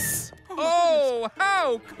dress! Oh,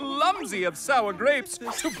 how clumsy of sour grapes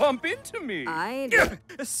to bump into me.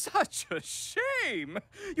 Such a shame.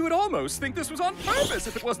 You would almost think this was on purpose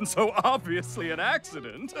if it wasn't so obviously an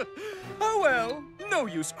accident. Oh well, no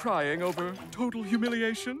use crying over total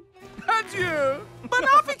humiliation. Adieu. But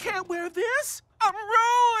Offie can't wear this. I'm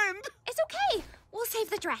ruined. It's okay. We'll save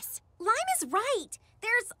the dress. Lime is right.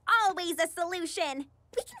 There's always a solution.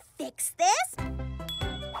 We can fix this.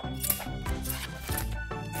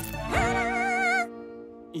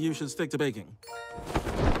 You should stick to baking.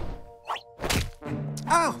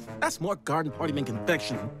 Oh, that's more garden party than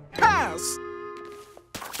confection. Pass!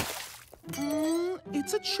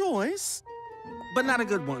 It's a choice, but not a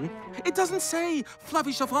good one. It doesn't say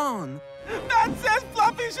fluffy chiffon. That says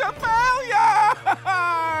fluffy failure!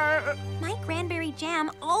 My cranberry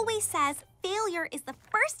jam always says failure is the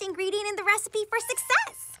first ingredient in the recipe for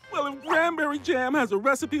success. Well, if cranberry jam has a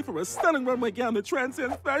recipe for a stunning runway gown that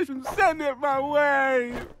transcends fashion, send it my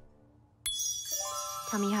way.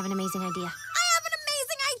 Tell me you have an amazing idea. I have an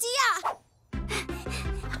amazing idea!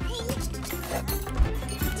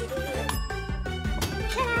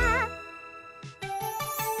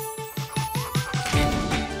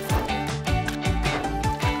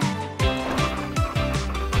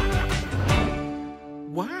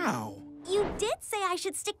 Wow. You did say I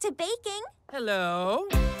should stick to baking. Hello?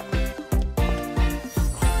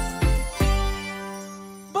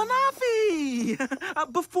 Banafi!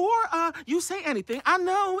 Before you say anything, I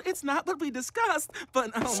know it's not what we discussed,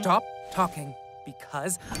 but Stop talking,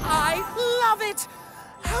 because I love it!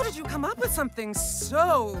 How did you come up with something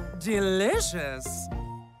so delicious?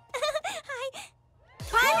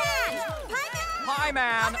 Pie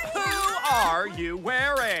Man, who are you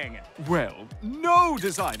wearing? Well, no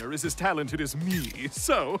designer is as talented as me,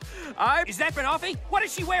 so Is that Banoffee? What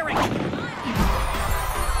is she wearing?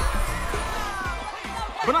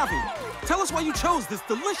 Banafi, tell us why you chose this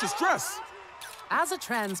delicious dress. As a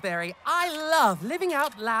transberry, I love living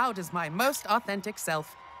out loud as my most authentic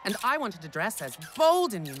self. And I wanted to dress as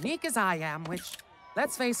bold and unique as I am, which,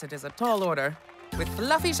 let's face it, is a tall order. With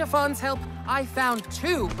Fluffy Chiffon's help, I found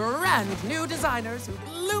 2 brand new designers who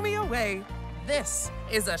blew me away. This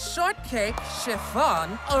is a shortcake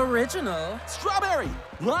chiffon original. Strawberry,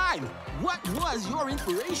 Lime, what was your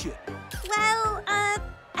inspiration? Well,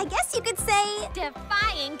 I guess you could say...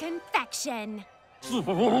 Defying confection. Hey,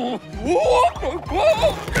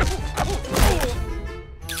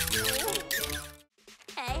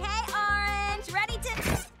 Orange, ready to...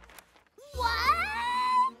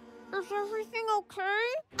 What? Is everything okay?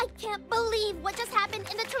 I can't believe what just happened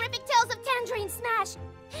in the Terrific Tales of Tangerine Smash.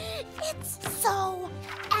 It's so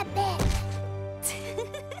epic.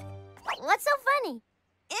 What's so funny?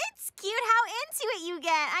 It's cute how into it you get.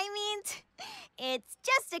 I mean, it's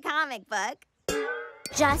just a comic book.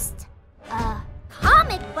 Just a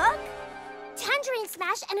comic book? Tangerine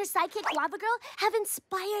Smash and her sidekick Lava Girl have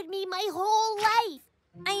inspired me my whole life.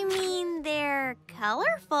 I mean, they're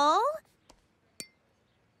colorful.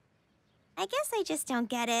 I guess I just don't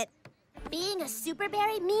get it. Being a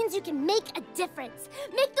superberry means you can make a difference.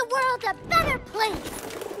 Make the world a better place.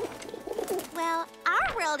 Well,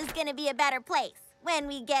 our world is gonna be a better place when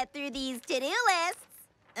we get through these to-do lists.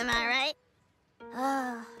 Am I right?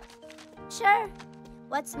 Sure.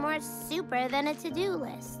 What's more super than a to-do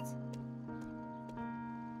list?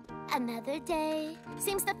 Another day,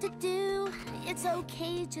 same stuff to do. It's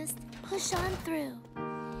okay, just push on through.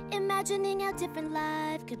 Imagining how different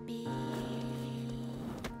life could be.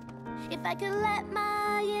 If I could let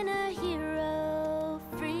my inner hero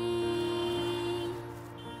free.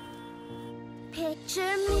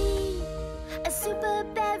 Picture me, a super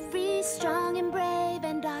berry, strong and brave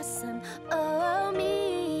and awesome. Oh,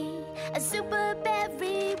 me, a super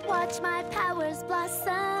berry, watch my powers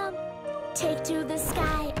blossom. Take to the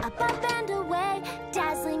sky, up and away,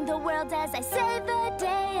 dazzling the world as I save the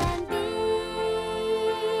day and be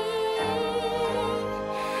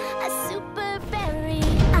a super berry.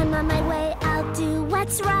 I'm on my way, I'll do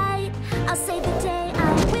what's right. I'll save the day,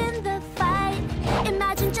 I'll win the fight.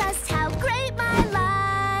 Imagine just how great my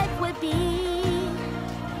life would be.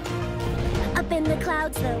 Up in the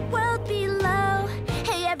clouds, the world below.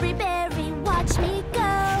 Hey, every berry, watch me go.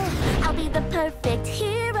 I'll be the perfect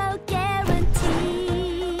hero, guaranteed.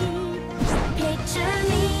 Picture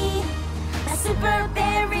me, a super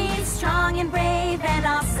berry, strong and brave and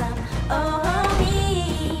awesome. Oh,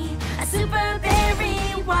 me, a super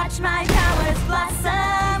berry, watch my powers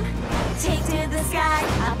blossom. Take to the sky,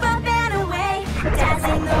 up, up and away,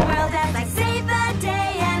 dazzling the world as I save the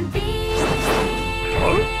day and be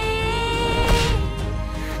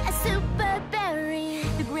a super berry.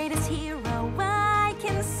 The greatest hero I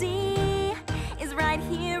can see is right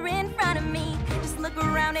here in front of me. Just look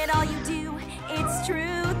around at all you do. It's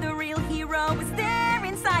true, the real hero is there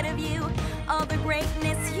inside of you. All the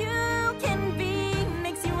greatness you can be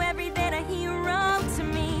makes you every bit a hero to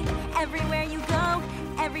me. Everywhere you go,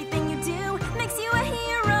 everything you do makes you a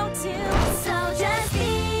hero too. So just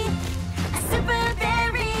be a super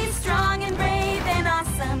berry, strong and brave and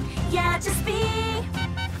awesome. Yeah, just be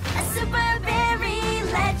a super berry,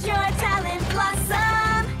 let your talent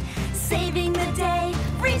blossom. Saving the day,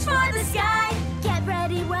 reach for the sky. Get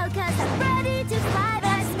ready, world, 'cause I'm ready to fly.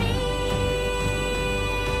 That's me,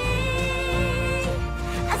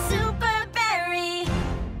 a super berry.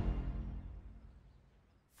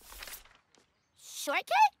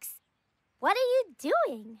 Shortcakes? What are you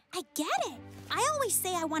doing? I get it. I always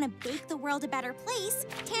say I want to bake the world a better place.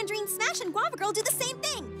 Tangerine Smash and Guava Girl do the same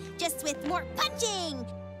thing, just with more punching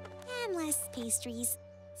and less pastries.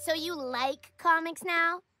 So you like comics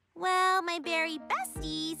now? Well, my berry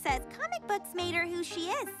bestie says comic books made her who she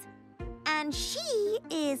is. And she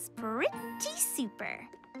is pretty super.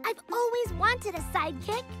 I've always wanted a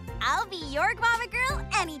sidekick. I'll be your Guava Girl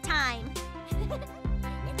anytime.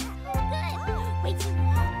 It's so good. Wait till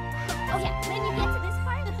okay, when you get to this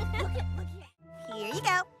part, look here. Here you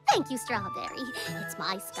go. Thank you, Strawberry. It's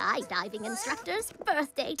my skydiving instructor's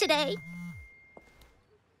birthday today.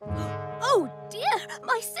 Oh dear,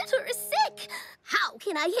 my sitter is sick. How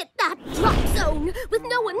can I hit that drop zone with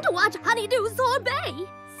no one to watch Honeydew Sorbet?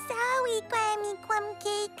 Sorry, Grammy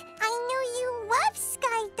Cake. I know you love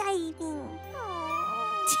skydiving.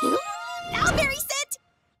 Now, Berry sit!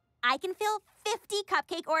 I can fill 50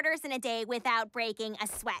 cupcake orders in a day without breaking a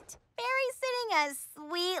sweat. Berry sitting a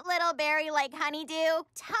sweet little berry like Honeydew.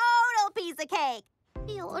 Total piece of cake.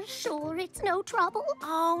 You're sure it's no trouble?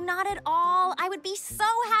 Oh, not at all. I would be so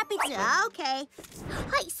happy to. Okay.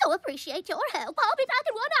 I so appreciate your help. I'll be back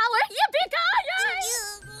in 1 hour.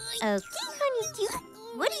 Yippee-ki-yay! Okay,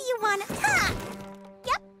 Honeydew. What do you want? Ha!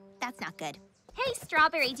 Yep, that's not good. Hey,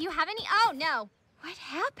 Strawberry, do you have any? Oh, no. What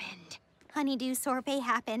happened? Honeydew sorbet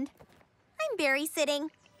happened. I'm berry sitting.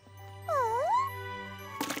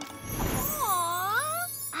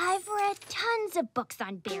 I've read tons of books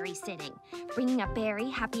on berry sitting. Bringing up Berry,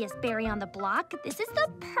 happiest berry on the block, this is the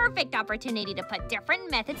perfect opportunity to put different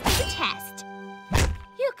methods to the test.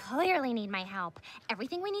 You clearly need my help.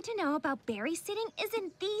 Everything we need to know about berry sitting is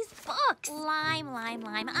in these books. Lime.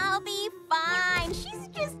 I'll be fine. She's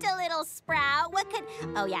just a little sprout. What could...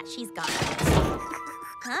 Oh, yeah, she's gone.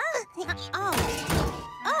 Huh? Oh.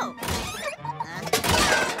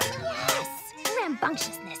 Yes,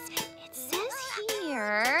 rambunctiousness. It says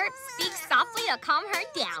here, speak softly to calm her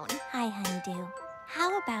down. Hi, Honeydew.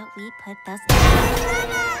 How about we put those...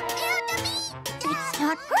 It's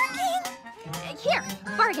not working. Here,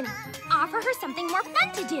 bargaining. Offer her something more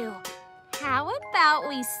fun to do. How about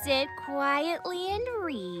we sit quietly and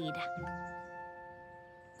read?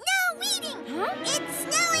 No reading! Huh? It's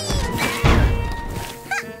snowing!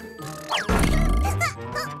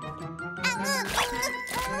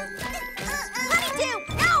 Honeydew!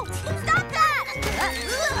 No! Stop that!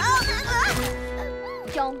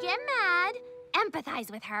 Don't get mad. Empathize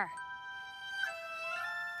with her.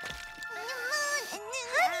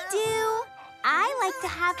 Honeydew! I like to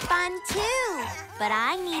have fun too, but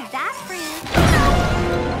I need that fruit.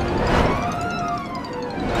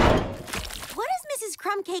 What does Mrs.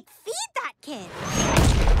 Crumbcake feed that kid?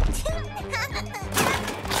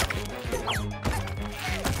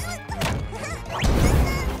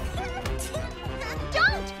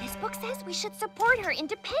 Don't! This book says we should support her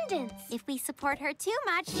independence. If we support her too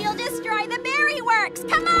much, she'll destroy the berry works.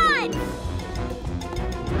 Come on!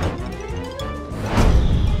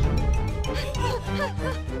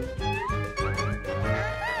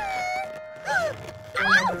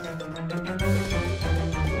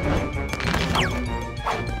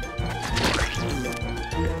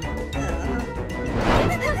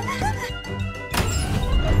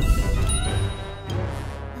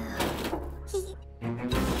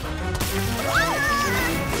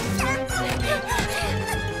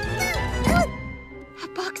 The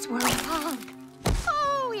books were wrong.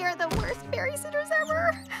 Oh, we are the worst berry sitters ever.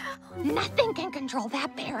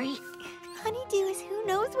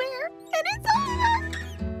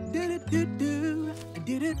 Do-do,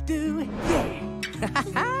 do-do-do, yeah.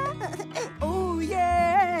 Oh,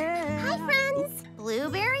 yeah. Hi, friends.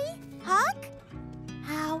 Blueberry? Huck?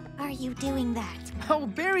 How are you doing that? Oh,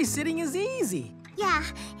 berry sitting is easy. Yeah,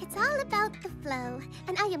 it's all about the flow.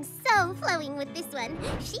 And I am so flowing with this one.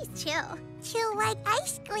 She's chill. Chill like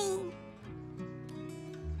ice cream.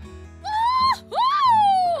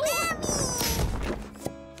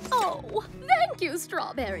 Oh, thank you,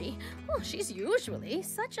 Strawberry. Well, she's usually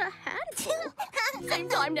such a handful. Same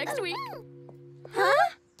time next week. Huh?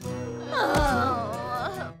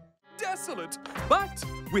 Oh. Desolate, but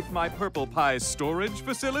with my purple pie storage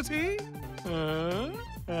facility. Ugh.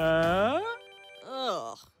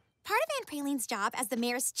 Part of Aunt Praline's job as the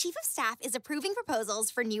mayor's chief of staff is approving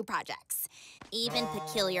proposals for new projects. Even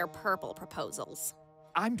peculiar purple proposals.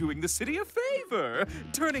 I'm doing the city a favor,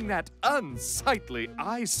 turning that unsightly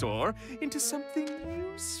eyesore into something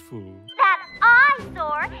useful. That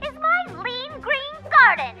eyesore is my lean green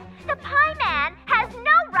garden. The Pie Man has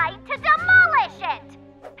no right to demolish it.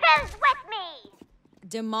 Who's with me?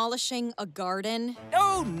 Demolishing a garden?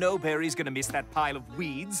 Oh, no Barry's gonna miss that pile of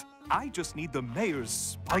weeds. I just need the mayor's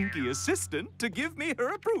spunky assistant to give me her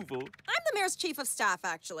approval. I'm the mayor's chief of staff,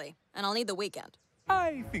 actually, and I'll need the weekend.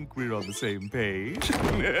 I think we're on the same page.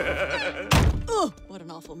 Ugh, what an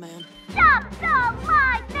awful man. Stop the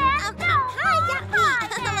Pie Man!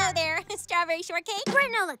 Hello there, Strawberry Shortcake.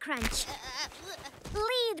 Granola Crunch.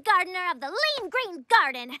 Lead gardener of the lean green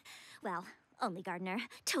garden. Well, only gardener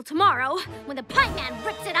till tomorrow when the Pie Man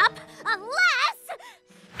rips it up, unless...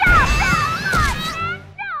 Stop the Pie Man!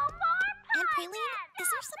 No more Aunt Praline, is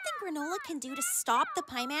there something Granola can do to stop the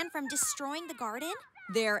Pie Man from destroying the garden?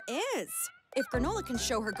 There is. If Granola can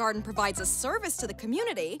show her garden provides a service to the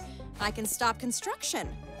community, I can stop construction.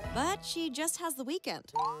 But she just has the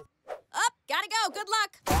weekend. Up, gotta go, good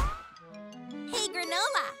luck. Hey,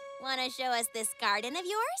 Granola, wanna show us this garden of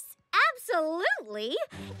yours? Absolutely.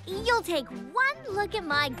 You'll take one look at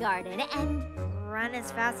my garden and... Run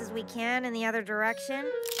as fast as we can in the other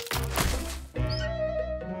direction.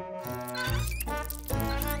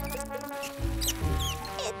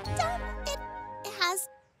 It has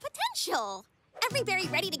potential. Everybody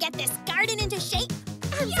ready to get this garden into shape?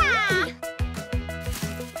 Yeah!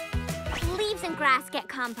 Leaves and grass get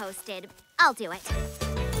composted. I'll do it.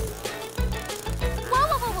 Whoa,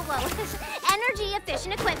 whoa, whoa, whoa, whoa. Energy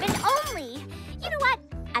efficient equipment only. You know what?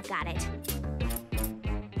 I've got it.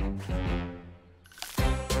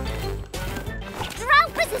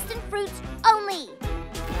 Drought resistant fruits only.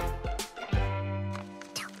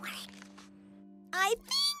 Don't worry. I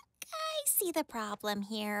think I see the problem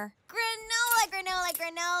here. Granola, granola,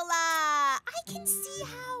 granola. I can see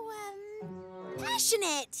how,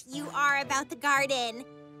 passionate you are about the garden.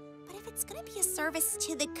 But if it's gonna be a service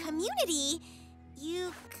to the community,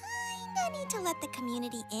 you kinda need to let the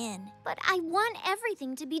community in. But I want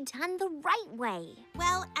everything to be done the right way.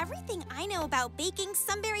 Well, everything I know about baking,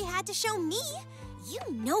 Sunberry had to show me. You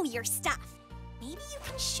know your stuff. Maybe you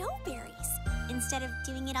can show berries instead of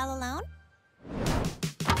doing it all alone?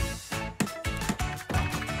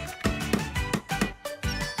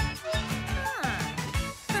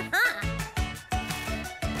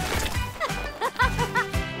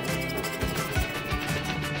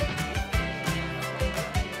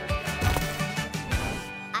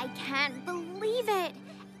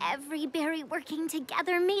 Every berry working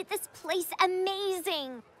together made this place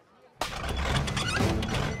amazing.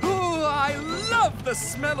 Oh, I love the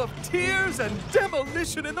smell of tears and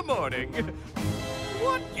demolition in the morning.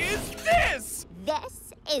 What is this?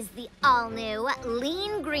 This is the all-new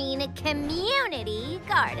Lean Green Community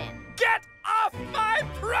Garden. Get off my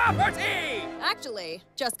property! Actually,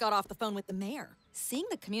 just got off the phone with the mayor. Seeing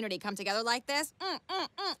the community come together like this,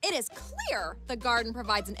 it is clear the garden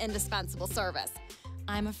provides an indispensable service.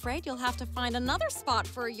 I'm afraid you'll have to find another spot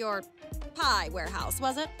for your pie warehouse.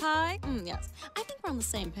 Was it pie? Yes. I think we're on the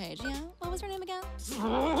same page, yeah? What was her name again?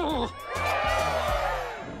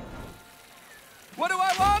 What do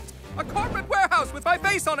I want? A corporate warehouse with my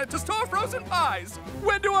face on it to store frozen pies.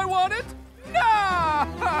 When do I want it? Now!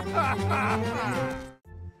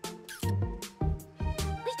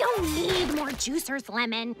 We don't need more juicers,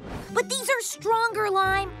 Lemon. But these are stronger,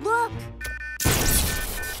 Lime. Look.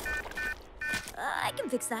 I can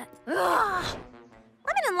fix that. Ugh.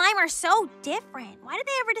 Lemon and Lime are so different. Why did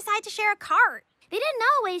they ever decide to share a cart? They didn't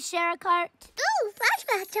always share a cart. Ooh,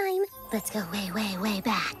 flashback time. Let's go way, way, way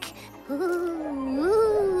back.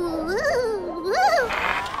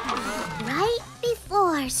 Right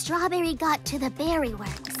before Strawberry got to the Berry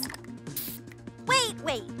Works. Wait.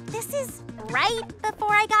 This is right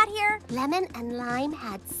before I got here? Lemon and Lime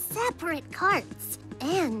had separate carts.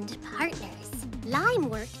 And partners. Lime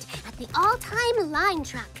worked at the all-time lime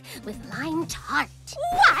truck with lime tart.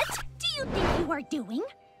 What do you think you are doing?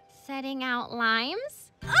 Setting out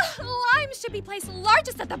limes? Limes should be placed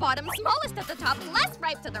largest at the bottom, smallest at the top, less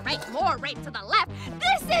ripe to the right, more ripe to the left.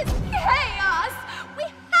 This is chaos! We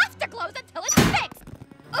have to close until it's fixed!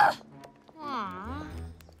 Ugh. Aww.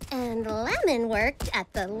 And Lemon worked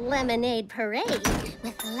at the lemonade parade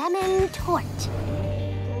with lemon tort.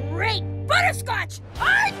 Great butterscotch!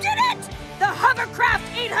 I did it! The Hovercraft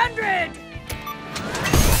 800!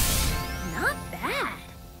 Not bad.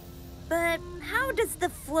 But how does the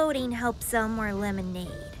floating help sell more lemonade?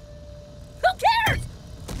 Who cares?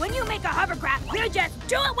 When you make a hovercraft, you just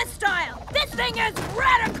do it with style. This thing is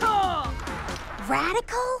radical!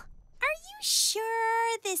 Radical? Are you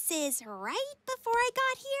sure this is right before I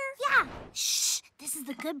got here? Yeah. Shh. This is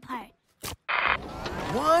the good part.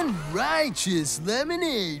 One righteous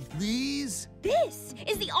lemonade, please. This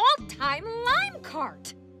is the all-time lime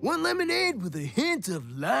cart. One lemonade with a hint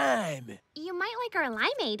of lime. You might like our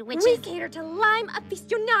limeade, which We is... cater to lime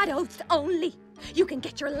aficionados only. You can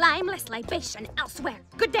get your limeless libation elsewhere.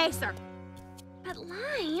 Good day, sir. But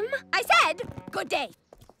lime? I said, good day.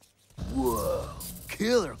 Whoa,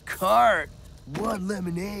 killer cart. One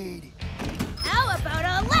lemonade. How about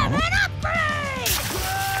a lemon upgrade?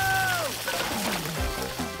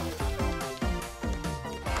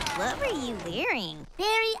 What were you wearing?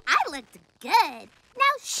 Barry, I looked good.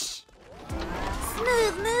 Now, shh.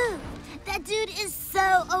 Smooth move. That dude is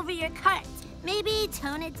so over your cart. Maybe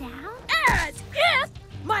tone it down? As if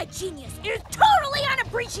my genius is totally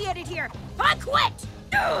unappreciated here. I quit.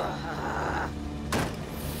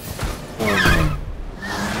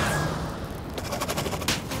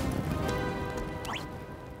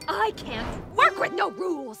 I can't work with no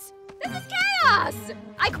rules. This is chaos.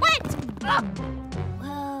 I quit. Ugh.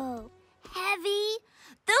 Whoa, heavy.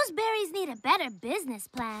 Those berries need a better business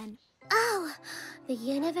plan. Oh, the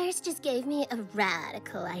universe just gave me a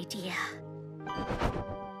radical idea.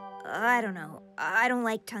 I don't know. I don't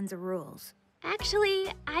like tons of rules.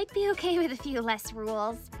 Actually, I'd be okay with a few less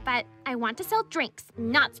rules, but I want to sell drinks,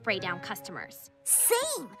 not spray down customers.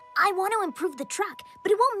 Same. I want to improve the truck,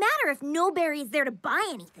 but it won't matter if no Barry is there to buy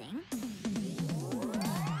anything.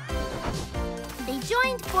 They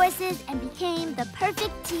joined forces and became the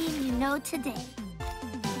perfect team you know today.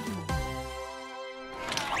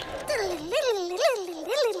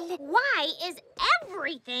 Why is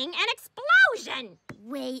everything an explosion?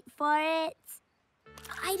 Wait for it.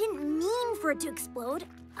 I didn't mean for it to explode.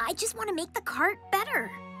 I just want to make the cart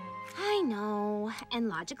better. I know. And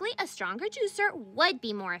logically, a stronger juicer would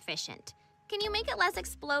be more efficient. Can you make it less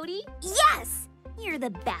explodey? Yes! You're the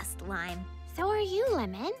best, Lime. So are you,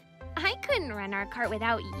 Lemon. I couldn't run our cart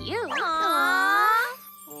without you. Aww.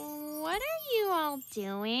 What are you all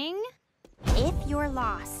doing? If you're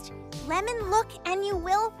lost, Lemon, look and you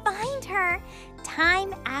will find her.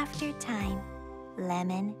 Time after time.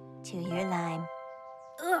 Lemon to your lime.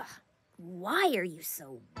 Ugh, why are you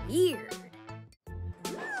so weird?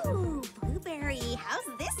 Ooh, Blueberry,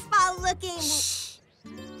 how's this spot looking? Shh.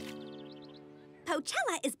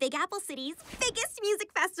 Coachella is Big Apple City's biggest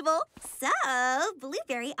music festival. So,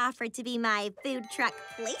 Blueberry offered to be my food truck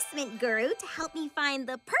placement guru to help me find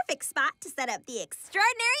the perfect spot to set up the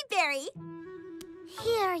extraordinary berry.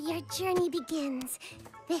 Here your journey begins.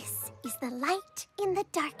 This is the light in the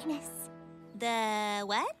darkness. The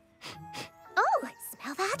what? Oh,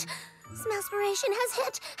 smell that? Smellspiration has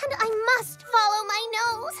hit, and I must follow my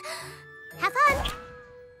nose. Have fun.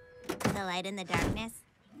 The light in the darkness.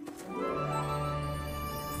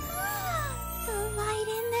 The light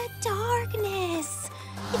in the darkness.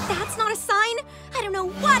 If that's not a sign, I don't know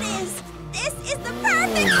what is. This is the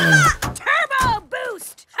perfect spot! Turbo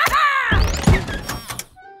boost!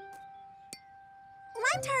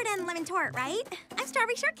 Lime tart and lemon tort, right? I'm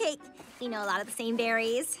Strawberry Shortcake. We know a lot of the same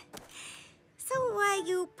berries. So,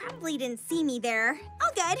 you probably didn't see me there.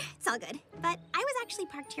 All good. It's all good. But I was actually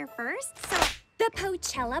parked here first, so... The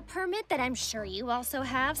Coachella permit that I'm sure you also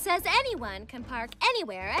have says anyone can park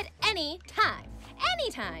anywhere at any time.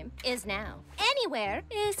 Anytime is now. Anywhere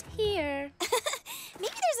is here.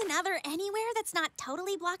 Maybe there's another anywhere that's not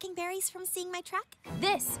totally blocking berries from seeing my truck?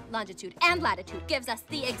 This longitude and latitude gives us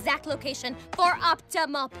the exact location for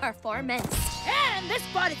optimal performance. And this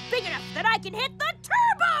spot is big enough that I can hit the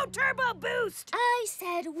turbo boost! I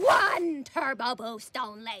said one turbo boost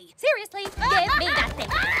only. Seriously, give me that thing.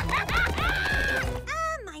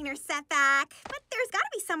 A minor setback, but there's gotta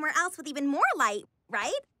be somewhere else with even more light,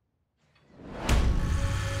 right?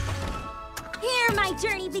 Here my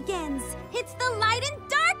journey begins. It's the light and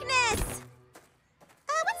darkness.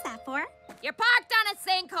 What's that for? You're parked on a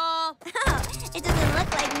sinkhole. Oh, it doesn't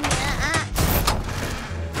look like me.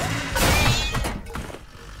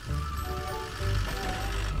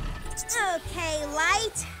 Okay,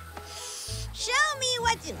 Light. Show me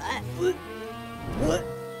what you... What?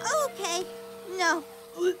 Okay. No.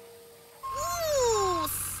 Ooh,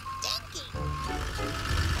 stinky.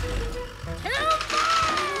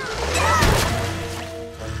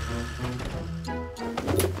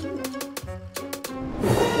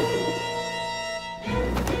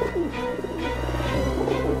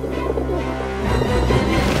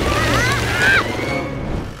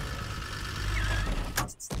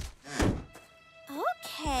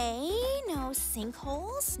 Okay, no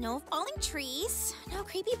sinkholes, no falling trees, no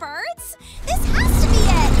creepy birds. This has to be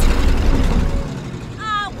it!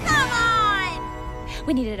 Oh, come on!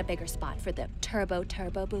 We needed a bigger spot for the turbo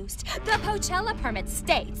boost. The Coachella permit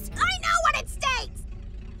states. I know what it states!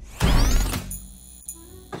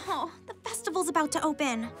 Oh, the festival's about to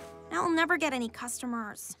open. I'll never get any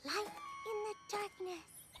customers. Light in the darkness.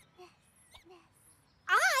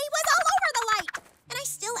 I was all over the light! And I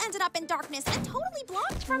still ended up in darkness and totally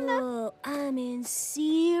blocked from the... Whoa, I'm in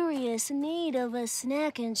serious need of a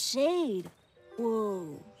snack and shade.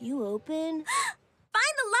 Whoa, you open?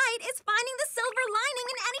 Find the light is finding the silver lining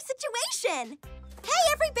in any situation. Hey,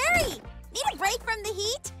 every berry! Need a break from the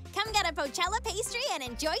heat? Come get a Coachella pastry and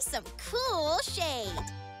enjoy some cool shade.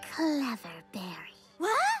 Clever berry.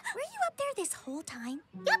 What? Were you up there this whole time?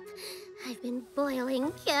 Yep. I've been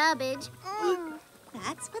boiling cabbage.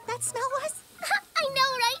 That's what that smell was? I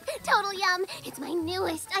know, right? Total yum. It's my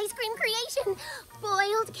newest ice cream creation.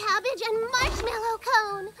 Boiled cabbage and marshmallow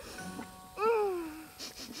cone.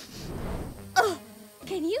 Oh,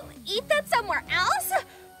 can you eat that somewhere else?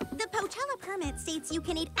 The Coachella permit states you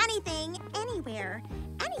can eat anything, anywhere.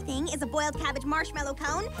 Anything is a boiled cabbage marshmallow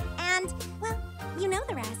cone, and, well, you know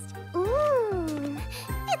the rest.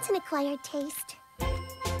 It's an acquired taste.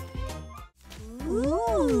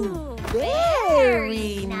 Ooh,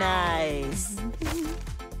 very nice.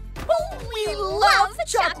 We love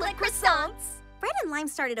chocolate croissants! Bread and Lime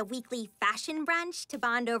started a weekly fashion brunch to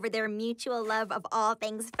bond over their mutual love of all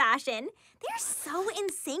things fashion. They're so in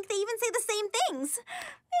sync, they even say the same things.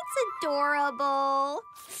 It's adorable.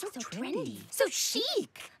 So trendy. So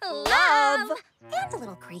chic. Love. And a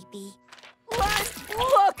little creepy.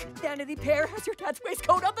 Look! Vanity Fair has your dad's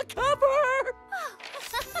waistcoat on the cover!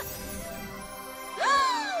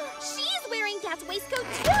 She's wearing Dad's waistcoat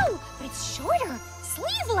too, but it's shorter,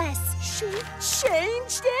 sleeveless. She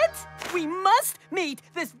changed it? We must meet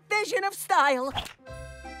this vision of style.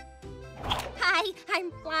 Hi,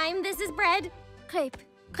 I'm Lime. This is Bread. Crepe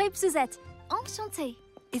Suzette. Enchantée.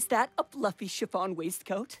 Is that a fluffy chiffon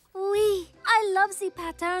waistcoat? Oui, I love the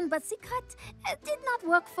pattern, but the cut did not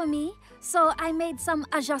work for me, so I made some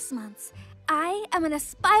adjustments. I am an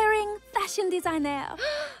aspiring fashion designer.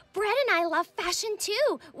 Bread and I love fashion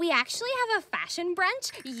too. We actually have a fashion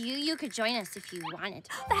brunch. You could join us if you wanted.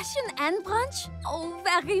 Fashion and brunch? Oh,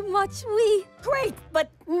 very much, oui. Great,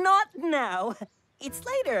 but not now. It's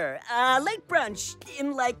later. Late brunch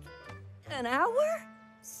in like an hour?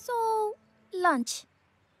 So, lunch.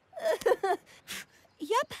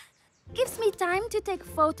 Yep. Gives me time to take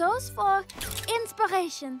photos for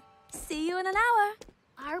inspiration. See you in an hour.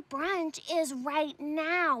 Our brunch is right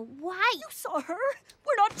now. Why? You saw her.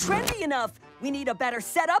 We're not trendy enough. We need a better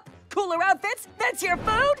setup, cooler outfits, fancier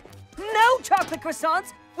food. No chocolate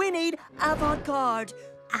croissants. We need avant-garde.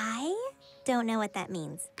 I don't know what that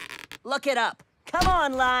means. Look it up. Come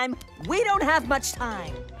on, Lime. We don't have much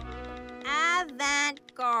time.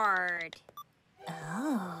 Avant-garde.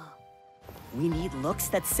 Oh. We need looks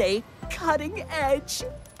that say cutting edge.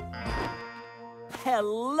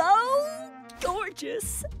 Hello,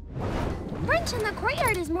 gorgeous. Brunch in the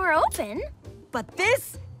courtyard is more open. But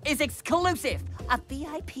this is exclusive, a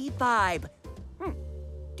VIP vibe.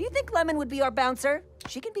 Do you think Lemon would be our bouncer?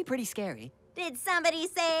 She can be pretty scary. Did somebody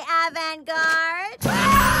say avant-garde?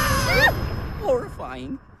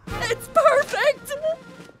 Horrifying. It's perfect!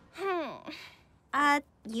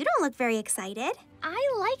 You don't look very excited. I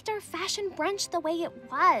liked our fashion brunch the way it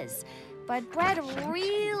was, but Bread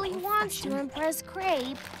really wants to impress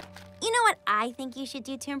Crepe. You know what I think you should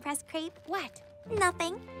do to impress Crepe? What?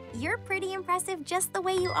 Nothing. You're pretty impressive just the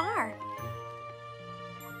way you are.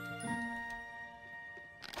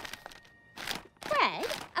 Bread,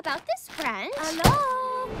 about this brunch.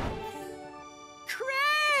 Hello?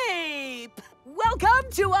 Crepe!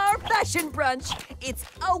 Welcome to our fashion brunch. It's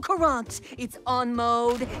au courant. It's on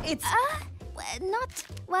mode. It's... Not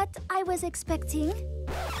what I was expecting.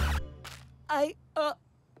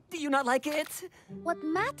 Do you not like it? What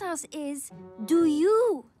matters is, do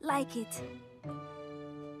you like it?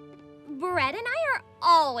 Brett and I are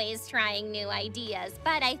always trying new ideas,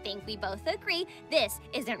 but I think we both agree this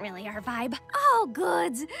isn't really our vibe. Oh,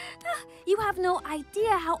 good. You have no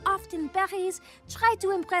idea how often berries try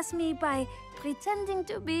to impress me by pretending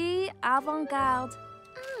to be avant-garde.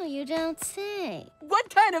 Oh, you don't say.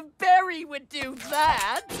 What kind of berry would do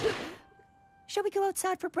that? Shall we go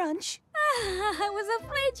outside for brunch? I was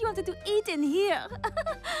afraid you wanted to eat in here.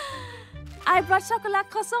 I brought chocolate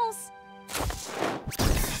croissants.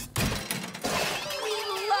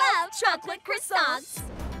 Love chocolate croissants.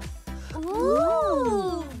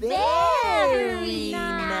 Ooh, very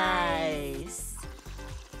nice.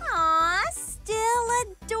 Aw, still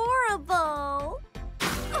adorable.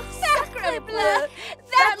 Sacre bleu!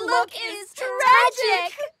 That look is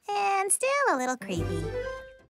tragic! And still a little creepy.